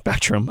end of the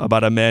spectrum,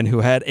 about a man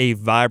who had a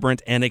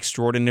vibrant and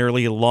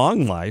extraordinarily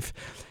long life,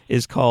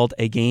 is called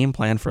A Game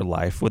Plan for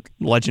Life, with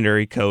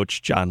legendary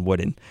coach John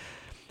Wooden.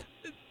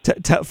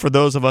 For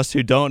those of us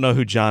who don't know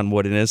who John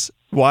Wooden is,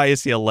 why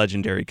is he a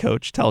legendary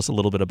coach? Tell us a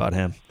little bit about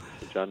him.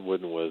 John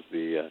Wooden was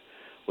the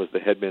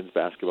head men's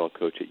basketball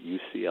coach at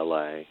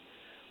UCLA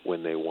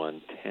when they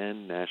won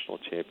 10 national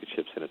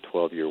championships in a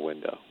 12-year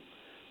window.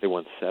 They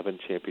won 7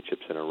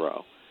 championships in a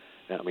row.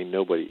 Now, I mean,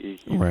 nobody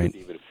couldn't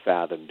even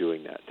fathom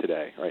doing that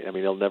today, right? I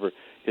mean,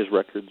 his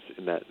records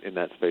in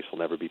that space will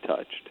never be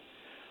touched.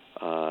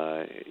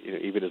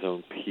 Even his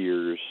own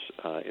peers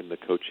in the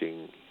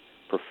coaching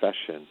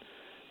profession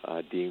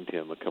deemed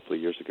him a couple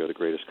of years ago the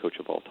greatest coach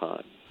of all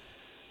time,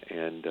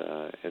 and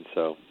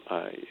so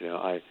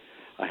I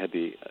had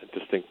the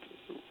distinct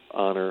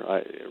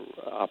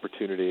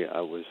opportunity.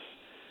 I was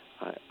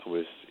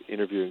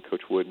interviewing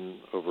Coach Wooden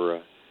over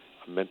a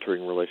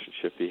mentoring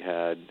relationship he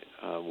had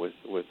with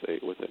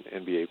an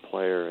NBA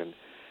player, and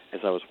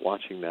as I was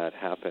watching that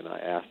happen, I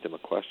asked him a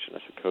question. I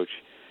said, Coach,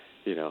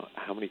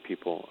 how many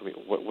people? I mean,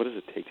 what does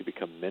it take to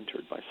become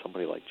mentored by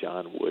somebody like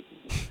John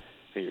Wooden?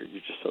 And you're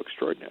just so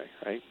extraordinary,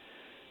 right?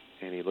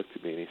 And he looked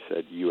at me and he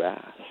said, "You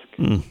ask."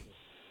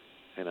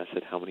 And I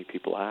said, "How many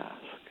people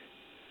ask?"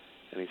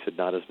 And he said,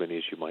 "Not as many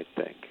as you might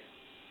think."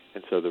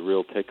 And so the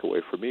real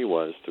takeaway for me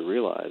was to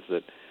realize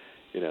that,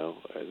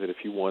 that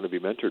if you want to be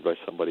mentored by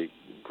somebody,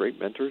 great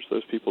mentors,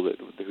 those people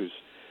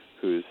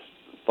whose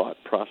thought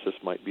process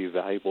might be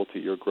valuable to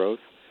your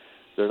growth,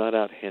 they're not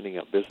out handing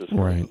out business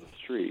cards on the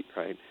street,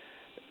 right?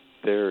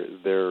 They're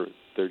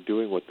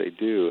doing what they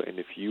do, and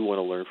if you want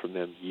to learn from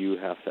them, you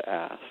have to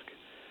ask.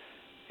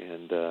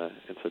 And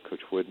so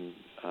Coach Wooden,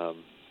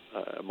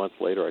 a month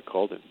later, I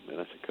called him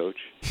and I said, "Coach,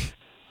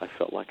 I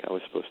felt like I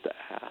was supposed to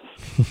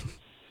ask."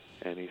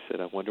 And he said,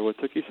 "I wonder what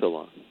took you so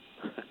long."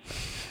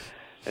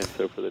 And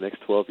so for the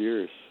next 12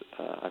 years,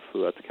 I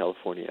flew out to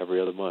California every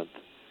other month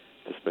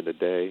to spend a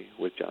day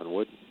with John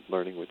Wooden,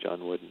 learning with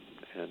John Wooden,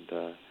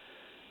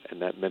 and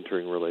that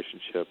mentoring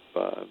relationship,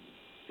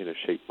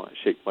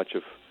 shaped much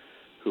of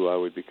who I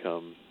would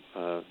become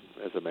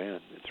as a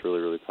man. It's really,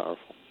 really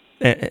powerful.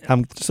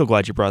 I'm so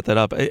glad you brought that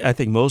up. I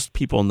think most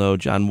people know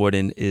John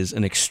Wooden is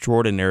an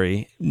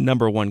extraordinary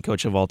 #1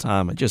 coach of all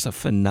time, just a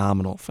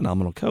phenomenal,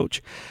 phenomenal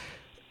coach.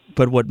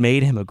 But what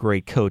made him a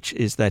great coach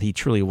is that he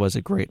truly was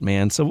a great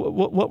man. So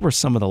what were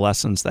some of the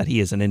lessons that he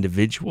as an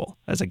individual,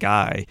 as a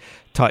guy,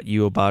 taught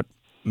you about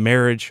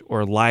marriage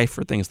or life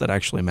or things that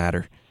actually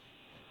matter?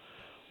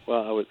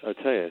 Well, I'll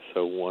tell you.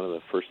 So one of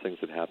the first things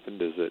that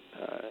happened is that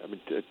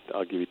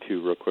I'll give you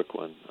two quick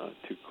ones.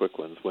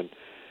 When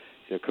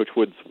Coach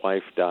Wooden's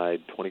wife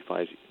died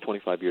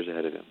 25 years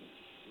ahead of him.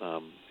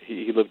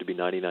 He lived to be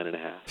 99 and a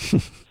half,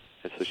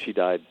 and so she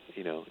died,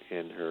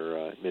 in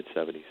her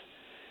mid-70s.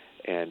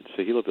 And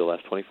so he lived the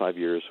last 25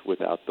 years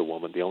without the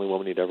only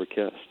woman he'd ever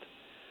kissed.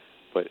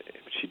 But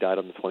she died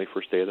on the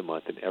 21st day of the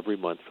month, and every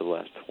month for the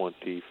last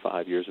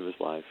 25 years of his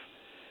life,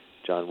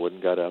 John Wooden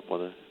got up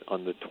on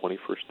the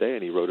 21st day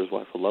and he wrote his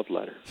wife a love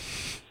letter.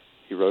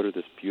 He wrote her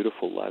this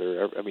beautiful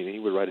letter. He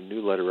would write a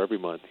new letter every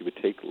month. He would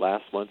take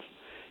last month's,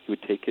 he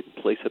would take it and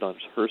place it on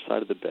her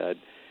side of the bed.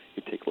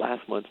 He'd take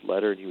last month's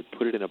letter and he would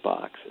put it in a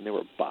box, and there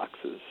were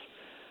boxes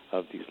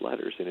of these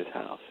letters in his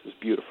house. It was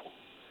beautiful.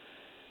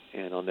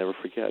 And I'll never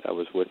forget, I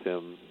was with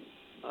him,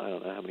 I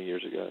don't know how many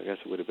years ago. I guess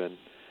it would have been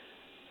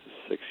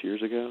 6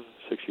 years ago.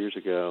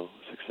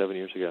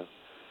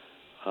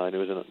 And it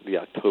was in the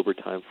October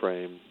time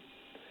frame.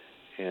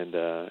 And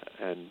I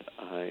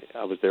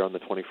was there on the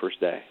 21st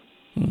day.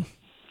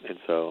 And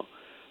so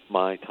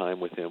my time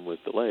with him was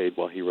delayed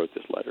while he wrote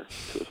this letter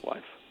to his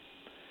wife.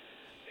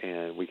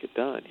 And we get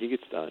done. He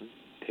gets done,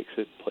 takes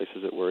it,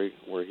 places it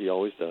where he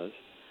always does.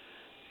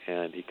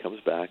 And he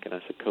comes back, and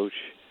I said, "Coach,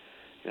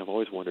 I've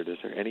always wondered, is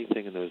there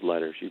anything in those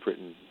letters, you've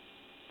written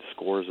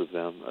scores of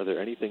them, are there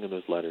anything in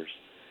those letters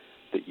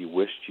that you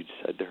wished you'd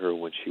said to her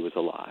when she was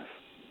alive?"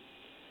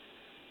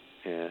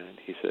 And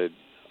he said,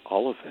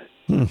 "All of it."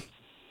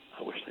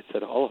 I wish I'd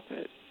said all of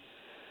it.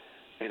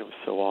 And it was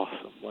so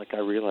awesome. Like, I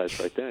realized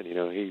right then,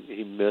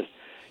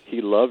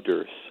 he loved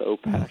her so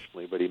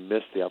passionately, but he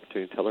missed the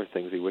opportunity to tell her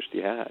things he wished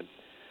he had.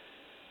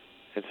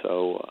 And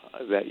so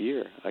that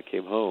year, I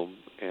came home,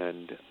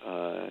 and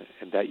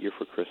that year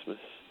for Christmas,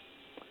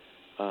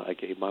 I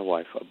gave my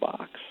wife a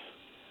box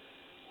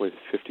with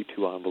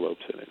 52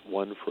 envelopes in it,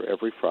 one for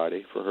every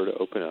Friday for her to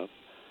open up,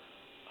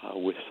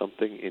 with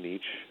something in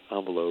each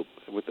envelope,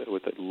 with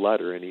a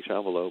letter in each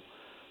envelope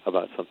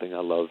about something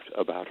I loved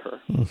about her.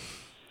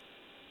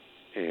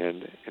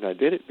 And I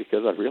did it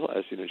because I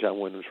realized, John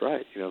Wooden was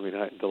right.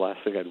 The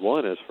last thing I'd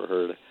want is for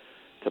her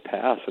to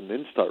pass and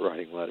then start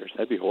writing letters.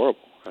 That'd be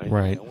horrible, right?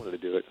 Right. I wanted to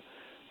do it.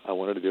 I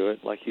wanted to do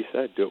it like he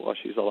said, do it while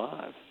she's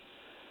alive.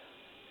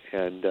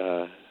 And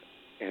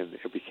and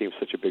it became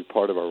such a big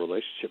part of our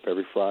relationship.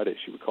 Every Friday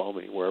she would call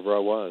me wherever I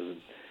was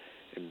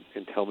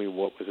and tell me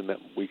what was in that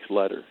week's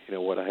letter,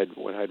 what I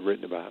had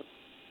written about,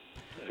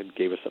 and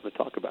gave us something to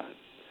talk about.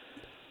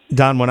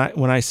 Don,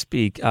 when I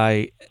speak,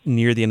 I,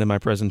 near the end of my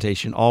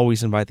presentation,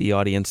 always invite the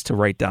audience to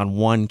write down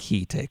one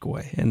key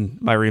takeaway. And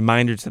my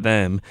reminder to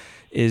them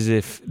is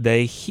if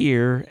they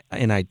hear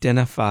and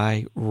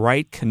identify,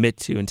 commit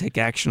to, and take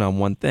action on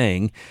one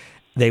thing,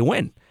 they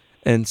win.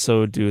 And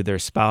so do their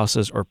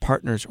spouses or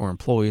partners or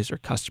employees or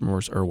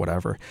customers or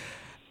whatever.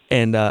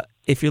 And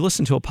if you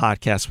listen to a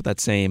podcast with that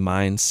same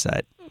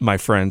mindset, my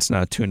friends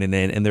now tuning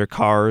in their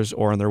cars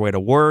or on their way to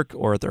work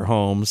or at their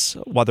homes,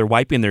 while they're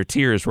wiping their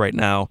tears right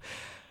now,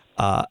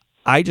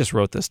 I just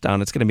wrote this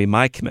down. It's going to be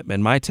my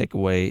commitment. My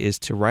takeaway is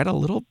to write a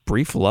little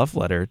brief love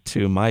letter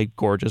to my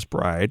gorgeous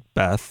bride,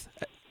 Beth,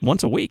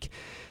 once a week.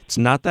 It's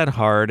not that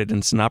hard, and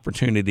it's an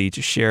opportunity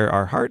to share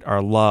our heart,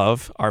 our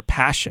love, our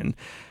passion,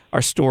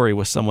 our story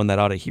with someone that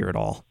ought to hear it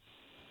all.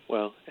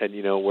 Well, and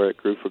where it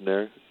grew from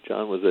there,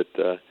 John, was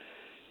that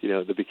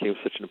that became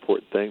such an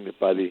important thing that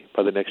by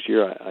the next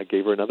year I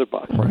gave her another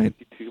box, right,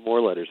 52 more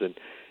letters, and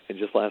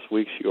just last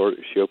week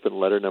she opened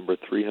letter number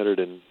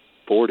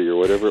 340 or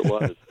whatever it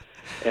was.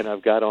 And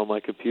I've got on my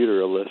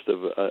computer a list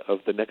of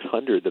the next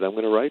 100 that I'm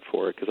going to write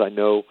for her, because I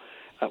know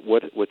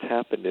what's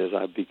happened is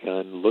I've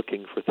begun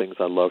looking for things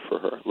I love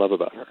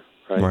about her.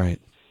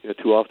 Right.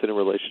 Too often in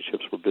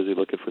relationships we're busy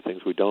looking for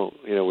things we don't.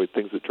 With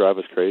things that drive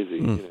us crazy.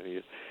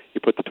 You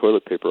put the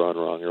toilet paper on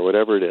wrong or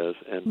whatever it is.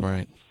 And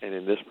right. And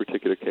in this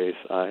particular case,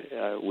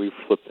 we've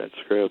flipped that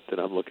script,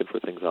 and I'm looking for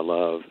things I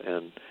love,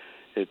 and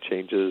it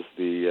changes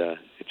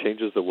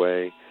the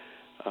way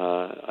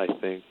I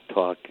think,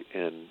 talk,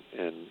 and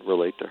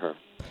relate to her.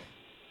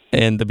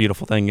 And the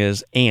beautiful thing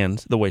is, and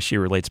the way she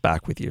relates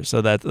back with you.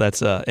 So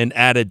that's an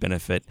added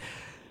benefit.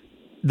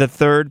 The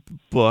third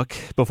book,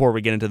 before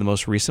we get into the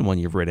most recent one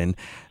you've written,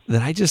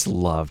 that I just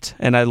loved,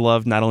 and I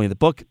loved not only the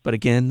book, but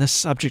again, the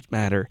subject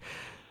matter,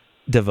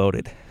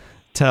 Devoted.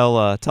 Tell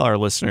our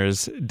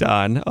listeners,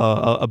 Don,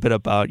 a bit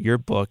about your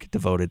book,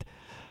 Devoted.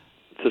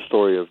 It's a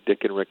story of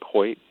Dick and Rick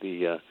Hoyt,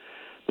 the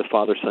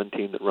father-son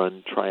team that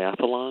run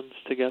triathlons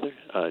together.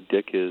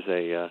 Dick is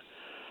his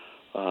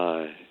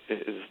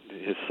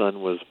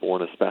son was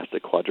born a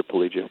spastic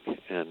quadriplegic,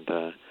 and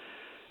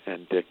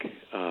Dick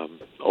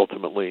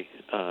ultimately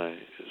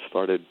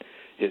started.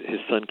 His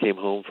son came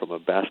home from a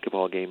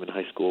basketball game in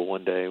high school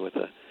one day with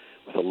a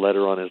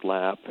letter on his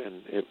lap,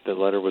 and the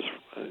letter was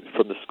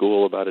from the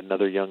school about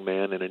another young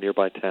man in a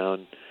nearby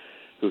town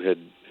who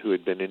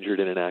had been injured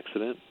in an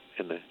accident,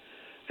 and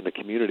the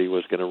community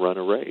was going to run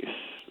a race,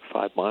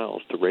 5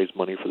 miles, to raise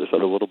money for this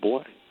other little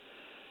boy.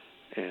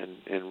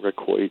 And Rick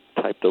Hoyt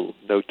typed a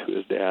note to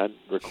his dad.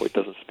 Rick Hoyt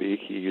doesn't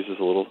speak. He uses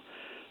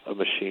a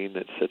machine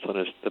that sits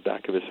on the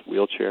back of his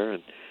wheelchair,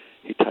 and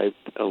he typed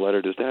a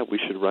letter to his dad. We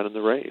should run in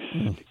the race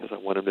because I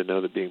want him to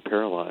know that being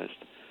paralyzed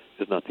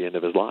is not the end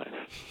of his life.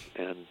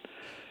 And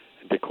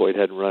Dick Hoyt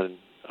hadn't run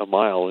a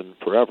mile in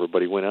forever,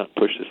 but he went out and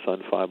pushed his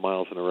son 5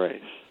 miles in a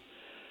race.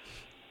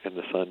 And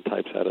the son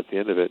types out at the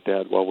end of it,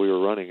 Dad, while we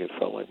were running, it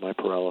felt like my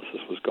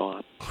paralysis was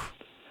gone.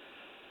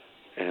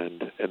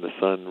 And the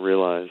son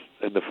realized,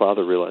 and the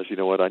father realized, you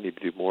know what, I need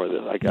to do more of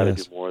this. I got to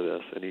do more of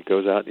this. And he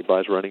goes out and he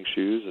buys running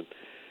shoes and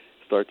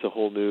starts a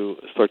whole new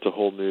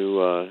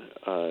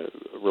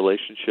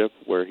relationship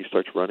where he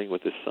starts running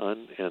with his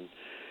son. And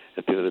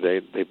at the end of the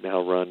day, they've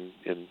now run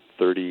in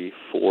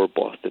 34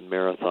 Boston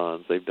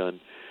marathons. They've done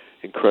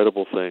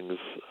incredible things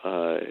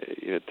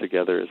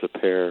together as a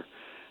pair.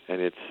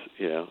 And it's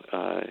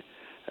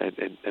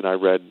and I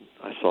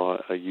saw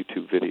a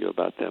YouTube video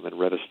about them and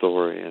read a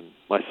story. And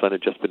my son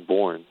had just been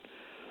born,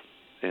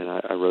 and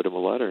I wrote him a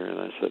letter, and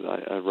I said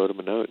I wrote him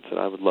a note and said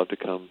I'd love to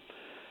come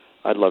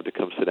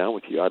sit down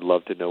with you. I'd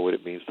love to know what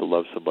it means to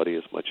love somebody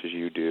as much as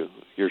you do,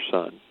 your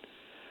son.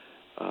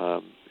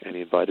 And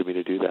he invited me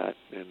to do that.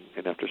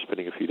 And after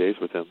spending a few days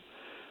with him,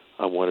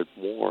 I wanted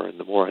more. And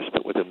the more I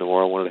spent with him, the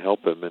more I wanted to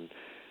help him. And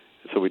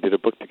so we did a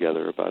book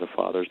together about a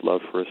father's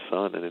love for his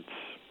son, and it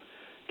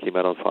came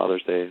out on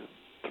Father's Day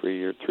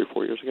 3 or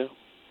 4 years ago.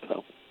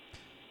 So,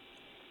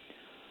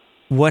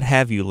 what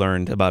have you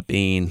learned about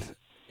being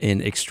an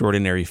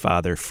extraordinary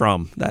father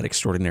from that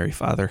extraordinary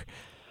father?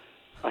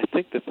 I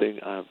think the thing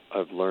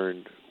I've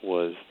learned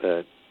was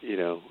that,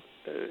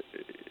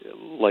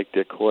 like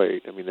Dick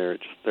Hoyt, I mean, there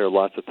are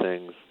lots of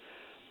things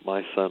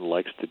my son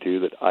likes to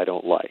do that I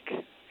don't like.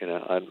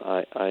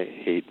 I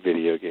hate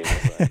video games.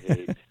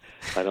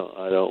 I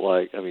don't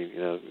like. I mean,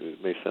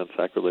 it may sound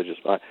sacrilegious,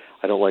 but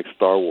I don't like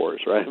Star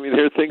Wars, right? I mean,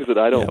 there are things that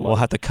I don't like. We'll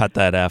have to cut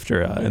that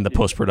after in the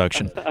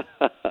post-production.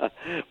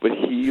 But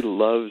he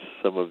loves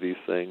some of these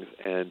things,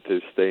 and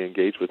to stay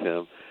engaged with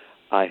him,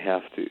 I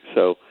have to.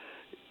 So,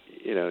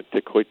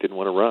 Dick Hoyt didn't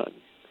want to run,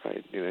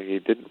 right? He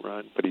didn't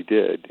run, but he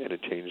did, and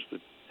it changed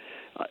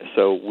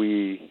so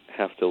we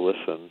have to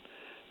listen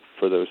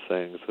for those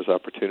things, those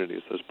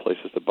opportunities, those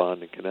places to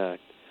bond and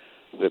connect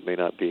that may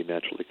not be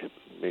natural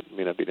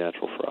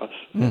for us.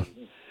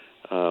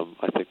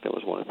 I think that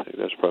was one thing.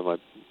 That's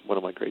probably one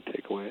of my great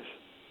takeaways.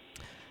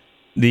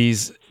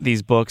 These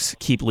books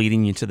keep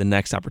leading you to the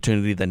next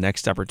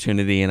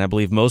opportunity, and I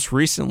believe most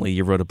recently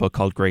you wrote a book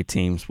called Great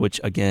Teams, which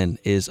again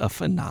is a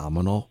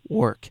phenomenal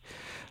work.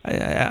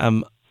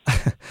 I'm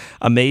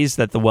amazed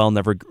that the well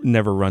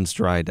never runs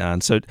dry,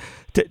 Don. So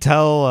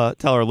tell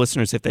our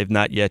listeners, if they've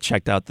not yet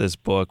checked out this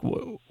book,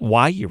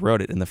 why you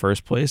wrote it in the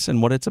first place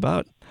and what it's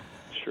about.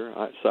 Sure.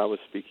 So I was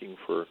speaking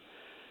for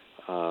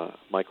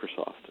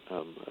Microsoft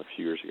a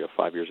few years ago,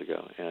 5 years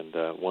ago, and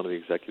one of the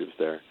executives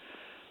there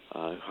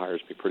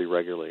hires me pretty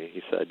regularly.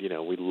 He said,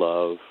 we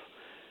love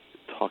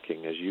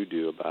talking, as you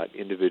do, about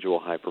individual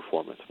high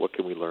performance. What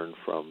can we learn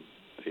from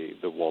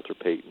the Walter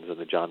Paytons and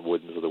the John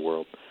Woodens of the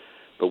world?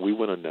 But we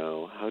want to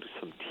know, how do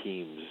some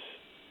teams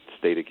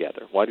stay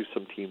together? Why do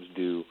some teams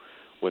do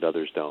what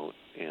others don't?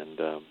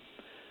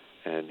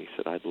 And he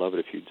said, I'd love it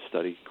if you'd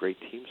study great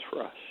teams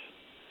for us.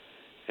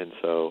 And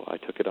so I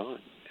took it on,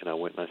 and I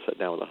went and I sat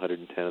down with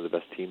 110 of the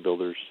best team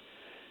builders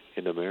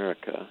in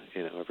America.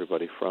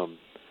 Everybody from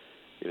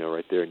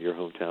right there in your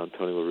hometown,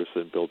 Tony La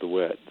Russa and Bill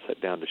DeWitt, sat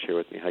down to share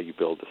with me how you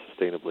build a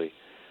sustainably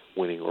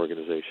winning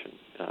organization,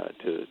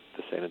 to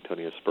the San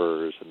Antonio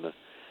Spurs and the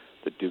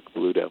Duke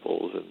Blue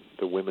Devils and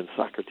the women's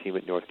soccer team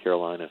at North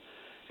Carolina.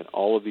 And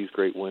all of these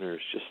great winners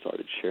just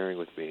started sharing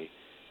with me,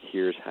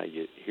 here's how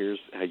you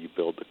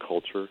build the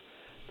culture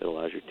that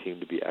allows your team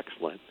to be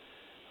excellent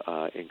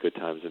in good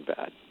times and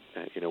bad,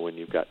 when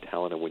you've got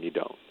talent and when you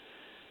don't.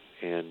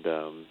 And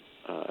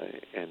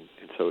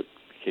so it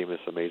became this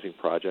amazing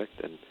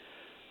project, and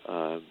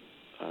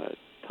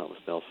Thomas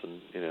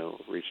Nelson,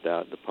 reached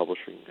out to the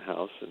publishing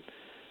house and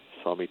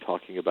saw me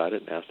talking about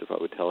it and asked if I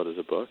would tell it as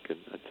a book, and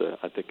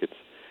I think it's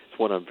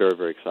one I'm very,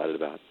 very excited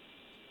about.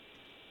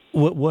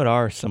 What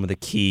are some of the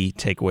key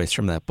takeaways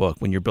from that book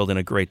when you're building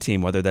a great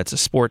team, whether that's a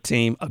sport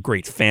team, a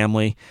great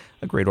family,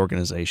 a great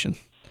organization?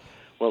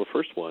 Well, the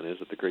first one is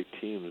that the great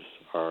teams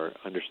are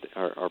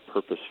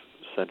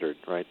purpose-centered,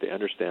 right? They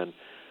understand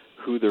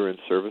who they're in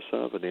service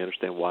of, and they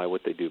understand why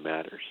what they do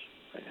matters.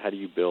 Right? How do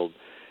you build?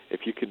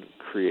 If you can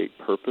create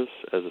purpose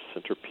as a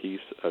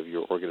centerpiece of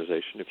your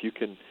organization, if you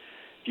can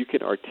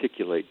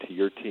articulate to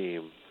your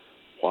team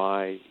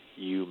why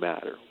you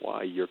matter,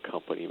 why your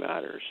company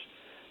matters,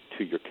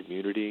 to your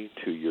community,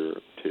 to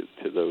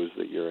those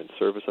that you're in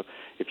service of,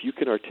 if you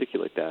can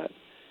articulate that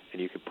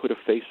and you can put a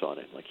face on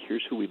it, like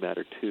here's who we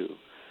matter to,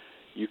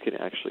 you can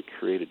actually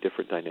create a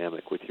different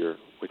dynamic with your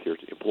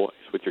employees,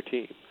 with your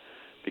team,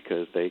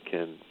 because a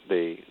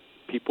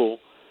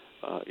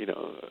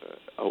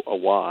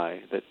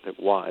why, that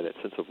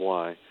sense of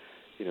why,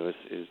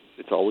 is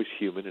it's always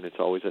human and it's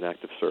always an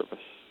act of service.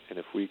 And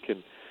if we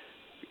can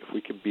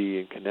be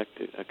in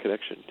a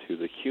connection to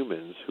the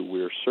humans who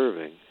we're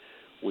serving,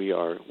 we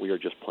are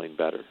just plain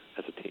better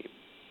as a team.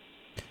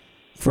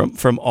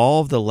 From all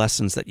of the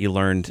lessons that you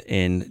learned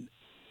in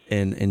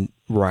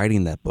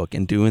writing that book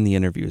and doing the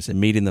interviews and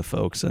meeting the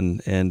folks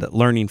and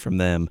learning from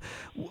them,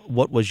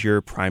 what was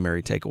your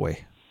primary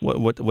takeaway?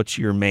 What's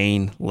your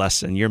main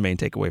lesson, your main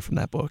takeaway from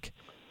that book?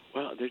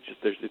 Well,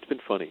 it's been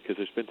funny because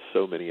there's been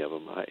so many of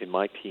them. In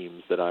my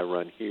teams that I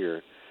run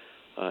here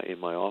in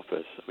my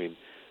office,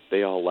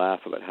 they all laugh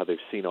about how they've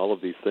seen all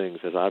of these things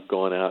as I've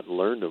gone out and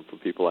learned them from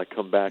people. I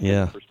come back,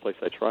 and the first place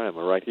I try them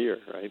are right here,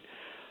 right?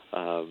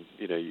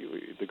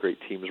 The great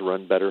teams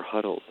run better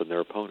huddles than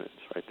their opponents,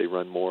 right? They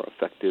run more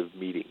effective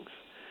meetings.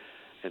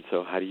 And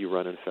so how do you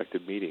run an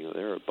effective meeting?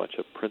 There are a bunch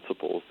of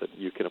principles that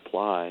you can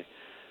apply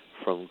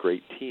from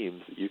great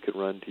teams that you can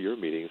run to your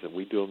meetings, and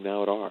we do them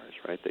now at ours,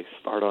 right? They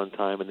start on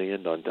time and they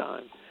end on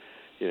time.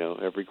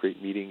 Every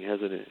great meeting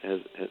there's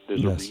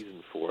a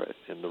reason for it,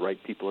 and the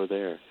right people are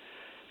there.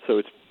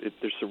 So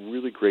there's some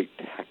really great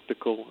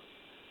tactical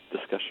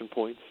discussion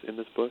points in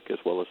this book, as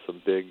well as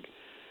some big,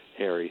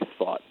 hairy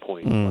thought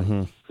points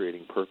like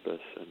creating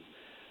purpose,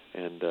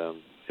 and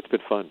it's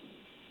been fun.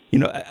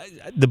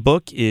 The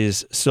book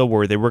is so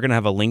worthy. We're going to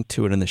have a link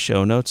to it in the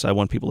show notes. I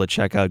want people to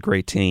check out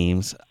Great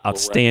Teams.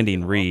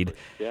 Outstanding read.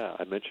 Yeah,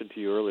 I mentioned to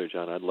you earlier,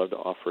 John, I'd love to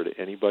offer to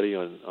anybody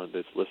on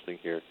this listening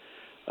here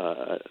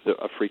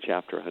a free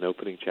chapter, an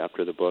opening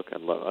chapter of the book. I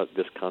love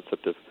this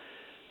concept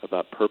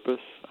about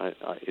purpose.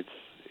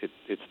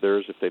 It's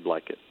theirs if they'd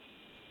like it.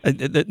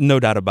 No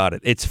doubt about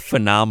it. It's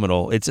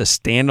phenomenal. It's a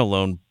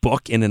standalone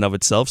book in and of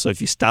itself. So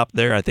if you stop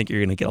there, I think you're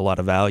going to get a lot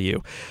of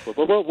value.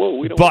 Whoa,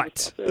 we don't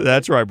but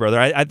that's right, brother.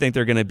 I think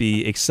they're going to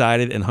be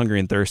excited and hungry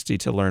and thirsty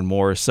to learn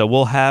more. So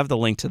we'll have the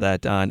link to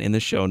that, Don, in the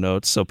show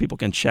notes so people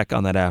can check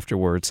on that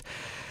afterwards.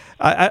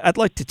 I'd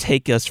like to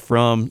take us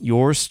from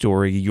your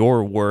story,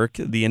 your work,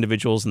 the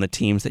individuals and the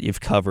teams that you've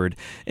covered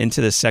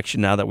into this section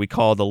now that we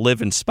call the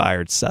Live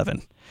Inspired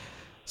 7.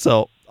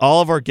 So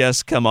all of our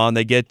guests come on.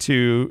 They get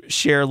to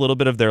share a little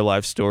bit of their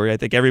life story. I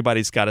think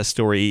everybody's got a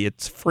story.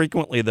 It's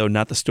frequently, though,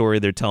 not the story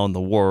they're telling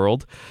the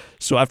world.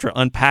 So after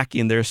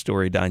unpacking their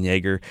story, Don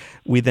Yeager,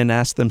 we then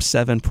ask them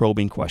 7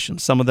 probing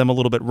questions. Some of them a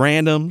little bit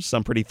random,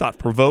 some pretty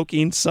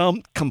thought-provoking,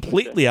 some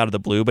completely out of the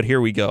blue, but here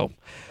we go.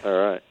 All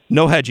right.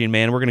 No hedging,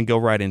 man. We're going to go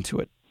right into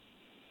it.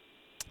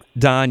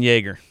 Don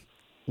Yeager,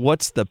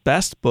 what's the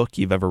best book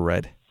you've ever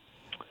read?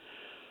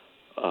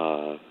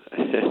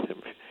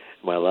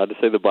 Am I allowed to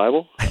say the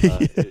Bible?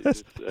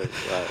 Yes.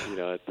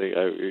 I think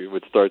I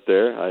would start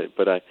there.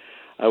 But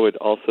I would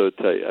also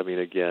tell you, I mean,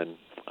 again,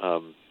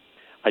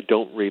 I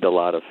don't read a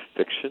lot of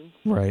fiction.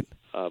 Right.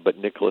 But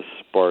Nicholas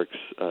Sparks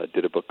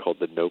did a book called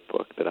The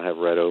Notebook that I have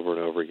read over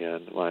and over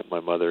again. My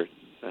mother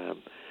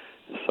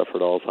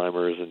suffered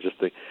Alzheimer's, and just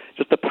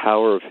the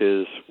power of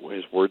his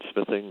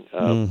wordsmithing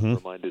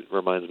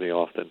reminds me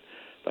often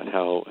about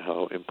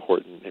how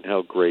important and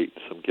how great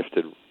some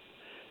gifted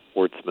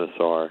wordsmiths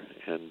are,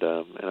 and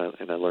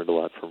I learned a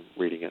lot from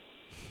reading it.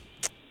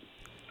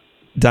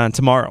 Don,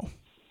 tomorrow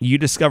you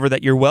discover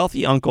that your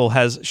wealthy uncle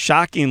has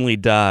shockingly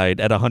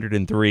died at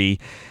 103,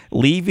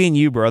 leaving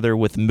you, brother,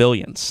 with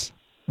millions.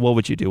 What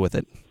would you do with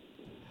it?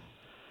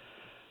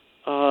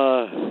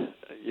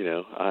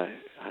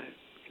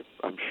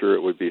 I'm sure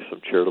it would be some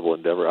charitable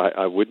endeavor.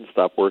 I wouldn't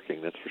stop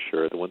working, that's for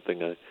sure. The one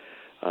thing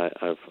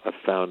I've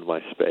found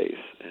my space,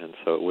 and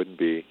so it wouldn't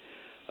be.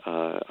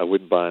 I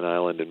wouldn't buy an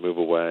island and move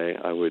away.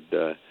 I would.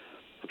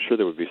 I'm sure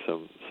there would be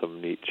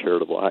some neat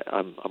charitable.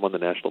 I'm on the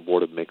national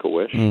board of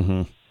Make-A-Wish,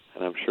 and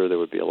I'm sure there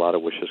would be a lot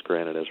of wishes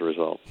granted as a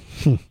result.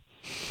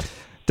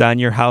 Don,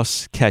 your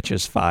house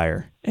catches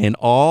fire, and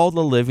all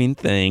the living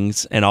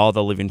things and all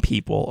the living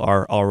people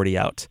are already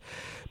out.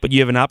 But you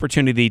have an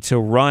opportunity to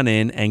run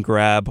in and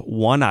grab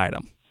one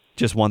item,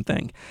 just one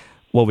thing.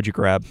 What would you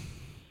grab?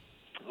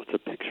 It's a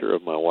picture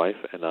of my wife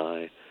and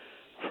I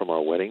from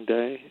our wedding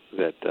day.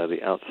 That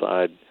the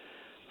outside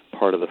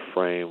part of the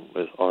frame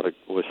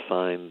was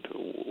signed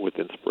with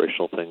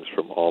inspirational things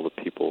from all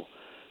the people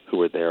who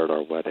were there at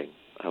our wedding.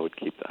 I would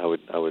keep. I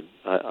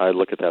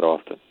look at that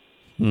often.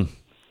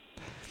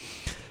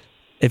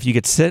 If you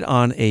could sit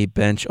on a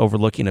bench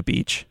overlooking a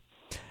beach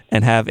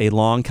and have a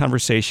long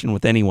conversation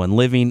with anyone,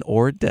 living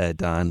or dead,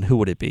 Don, who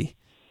would it be?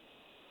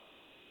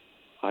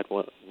 I'd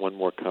want one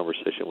more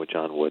conversation with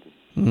John Wooden.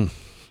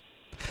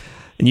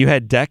 And you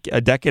had a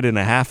decade and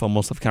a half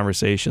almost of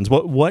conversations.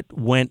 What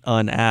went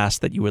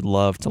unasked that you would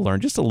love to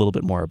learn just a little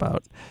bit more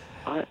about?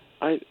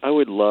 I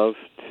would love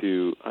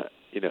to,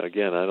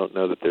 again, I don't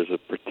know that there's a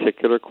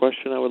particular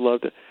question I would love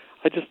to.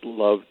 I just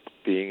loved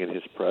being in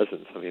his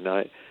presence. I mean,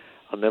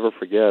 I'll never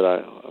forget.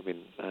 I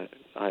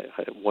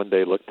one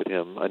day looked at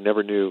him. I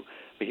never knew.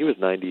 I mean, he was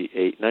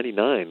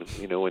 99,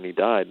 when he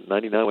died.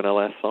 99 when I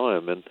last saw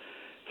him, and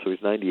so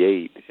he's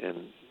 98,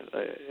 and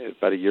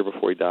about a year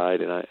before he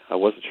died, and I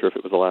wasn't sure if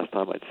it was the last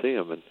time I'd see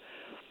him. And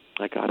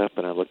I got up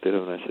and I looked at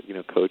him and I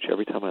said, Coach,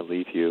 every time I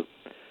leave you,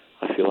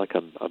 I feel like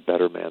I'm a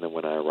better man than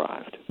when I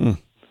arrived. And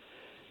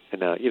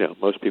now,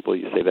 most people,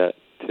 you say that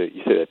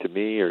to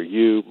me or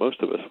you,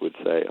 most of us would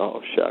say,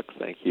 oh, shucks,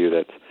 thank you.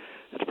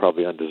 That's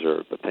probably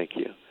undeserved, but thank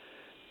you.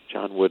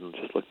 John Wooden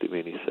just looked at me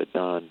and he said,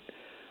 Don,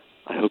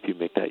 I hope you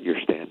make that your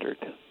standard.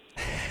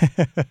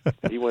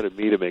 He wanted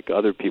me to make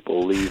other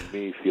people leave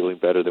me feeling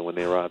better than when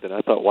they arrived. And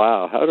I thought,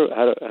 wow, how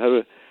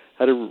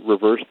to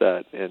reverse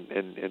that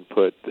and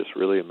put this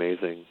really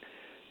amazing,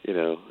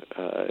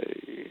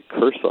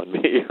 curse on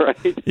me,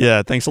 right?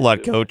 Yeah, thanks a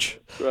lot, Coach.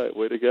 Right,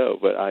 way to go.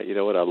 But you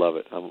know what? I love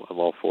it. I'm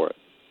all for it.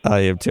 I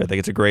am too. I think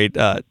it's a great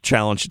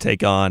challenge to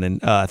take on.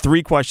 And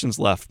 3 questions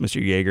left,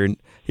 Mr. Yeager.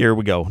 Here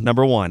we go.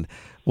 Number 1,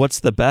 what's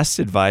the best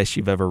advice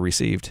you've ever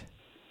received?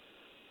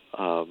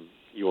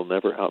 You will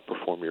never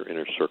outperform your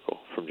inner circle,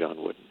 from John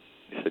Wooden.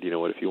 He said,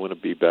 if you want to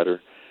be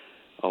better,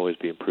 always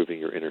be improving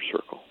your inner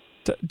circle.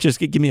 Just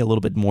give me a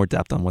little bit more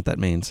depth on what that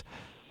means.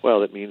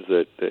 Well, it means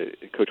that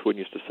Coach Wooden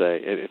used to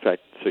say, and in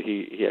fact, so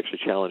he actually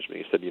challenged me.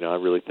 He said, I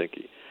really think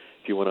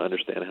if you want to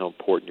understand how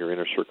important your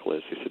inner circle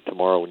is, he said,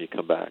 tomorrow when you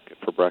come back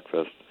for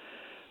breakfast,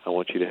 I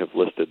want you to have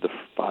listed the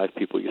 5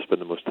 people you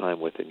spend the most time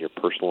with in your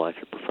personal life,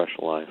 your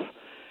professional life,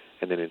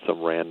 and then in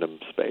some random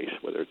space,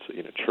 whether it's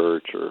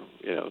church or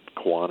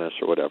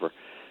Kiwanis or whatever.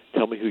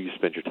 Tell me who you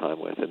spend your time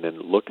with, and then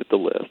look at the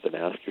list and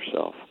ask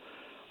yourself,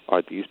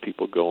 are these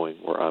people going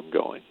where I'm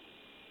going?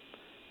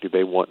 Do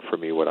they want for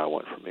me what I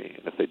want for me?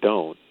 And if they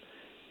don't,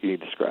 you need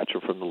to scratch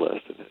them from the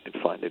list and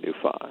find a new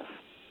 5.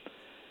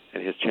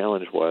 And his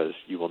challenge was,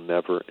 you will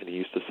never, and he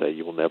used to say,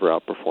 you will never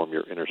outperform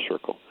your inner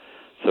circle.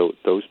 So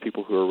those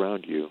people who are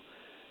around you,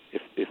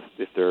 if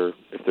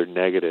they're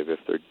negative, if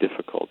they're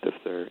difficult,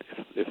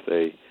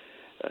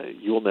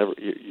 you will never.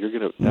 You're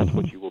gonna. That's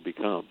what you will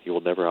become. You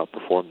will never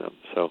outperform them.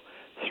 So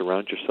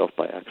surround yourself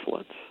by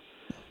excellence,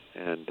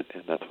 and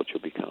that's what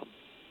you'll become.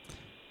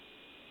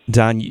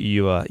 Don,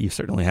 you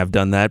certainly have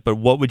done that. But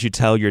what would you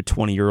tell your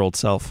 20-year-old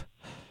self?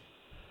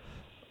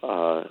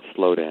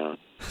 Slow down.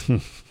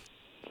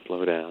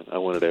 Slow down. I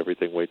wanted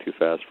everything way too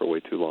fast for way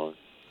too long.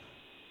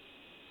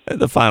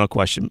 The final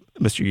question,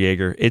 Mr.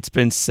 Yeager. It's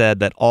been said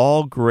that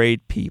all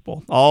great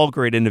people, all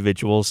great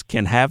individuals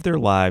can have their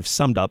lives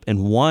summed up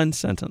in one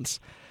sentence.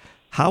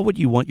 How would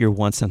you want your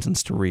one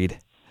sentence to read?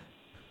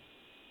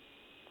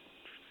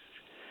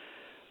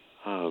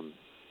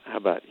 How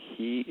about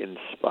he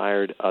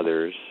inspired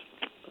others?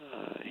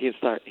 He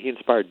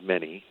inspired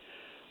many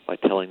by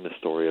telling the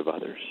story of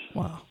others.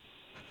 Wow.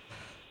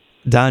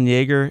 Don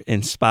Yeager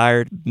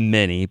inspired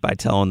many by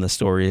telling the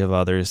story of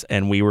others,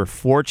 and we were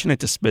fortunate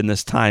to spend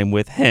this time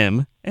with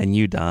him and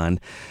you,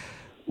 Don.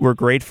 we're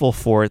grateful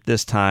for it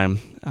this time.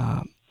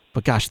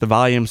 But gosh, the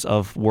volumes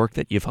of work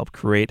that you've helped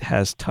create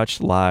has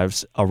touched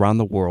lives around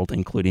the world,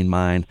 including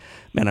mine.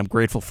 Man, I'm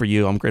grateful for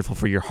you. I'm grateful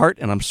for your heart,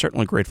 and I'm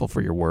certainly grateful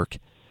for your work.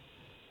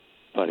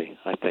 Buddy,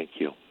 I thank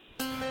you.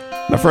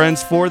 My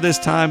friends, for this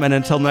time and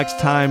until next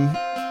time,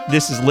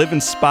 this is Live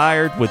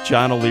Inspired with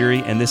John O'Leary,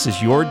 and this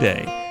is your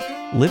day.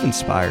 Live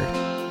Inspired.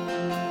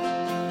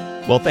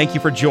 Well, thank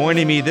you for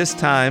joining me this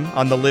time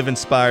on the Live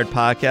Inspired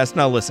podcast.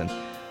 Now, listen,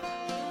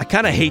 I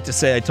kind of hate to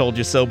say I told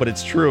you so, but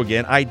it's true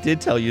again. I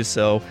did tell you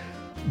so.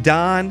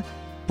 Don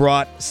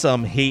brought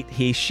some heat.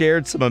 He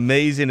shared some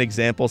amazing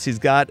examples. He's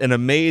got an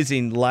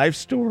amazing life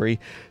story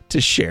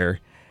to share,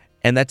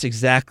 and that's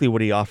exactly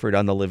what he offered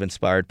on the Live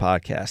Inspired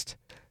podcast.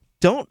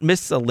 Don't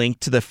miss the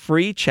link to the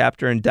free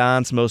chapter in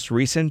Don's most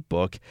recent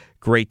book,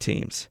 Great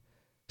Teams.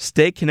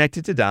 Stay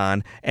connected to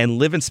Don and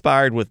live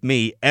inspired with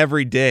me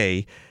every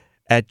day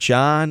at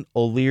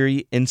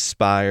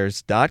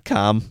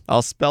JohnO'LearyInspires.com.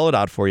 I'll spell it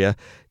out for you.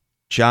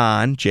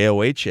 John,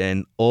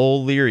 John,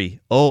 O'Leary,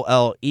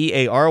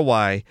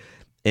 Oleary,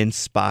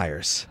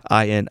 Inspires,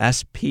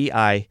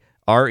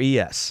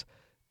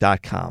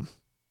 INSPIRES.com.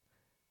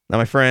 Now,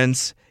 my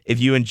friends, if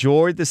you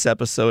enjoyed this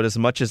episode as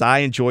much as I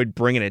enjoyed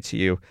bringing it to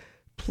you,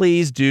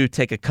 please do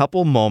take a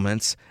couple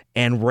moments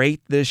and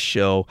rate this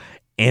show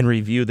and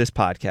review this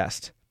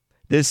podcast.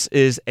 This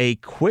is a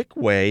quick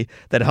way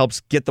that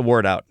helps get the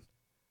word out.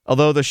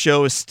 Although the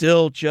show is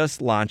still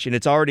just launching,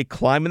 it's already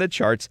climbing the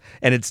charts,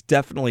 and it's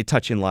definitely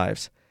touching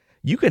lives.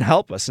 You can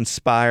help us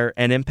inspire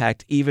and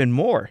impact even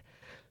more.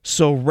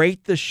 So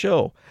rate the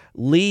show,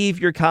 leave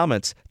your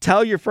comments,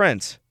 tell your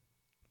friends.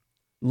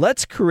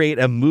 Let's create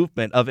a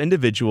movement of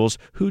individuals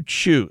who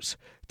choose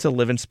to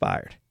live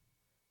inspired.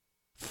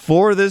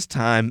 For this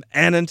time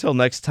and until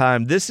next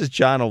time, this is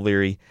John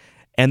O'Leary,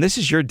 and this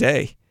is your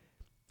day.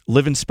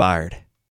 Live inspired.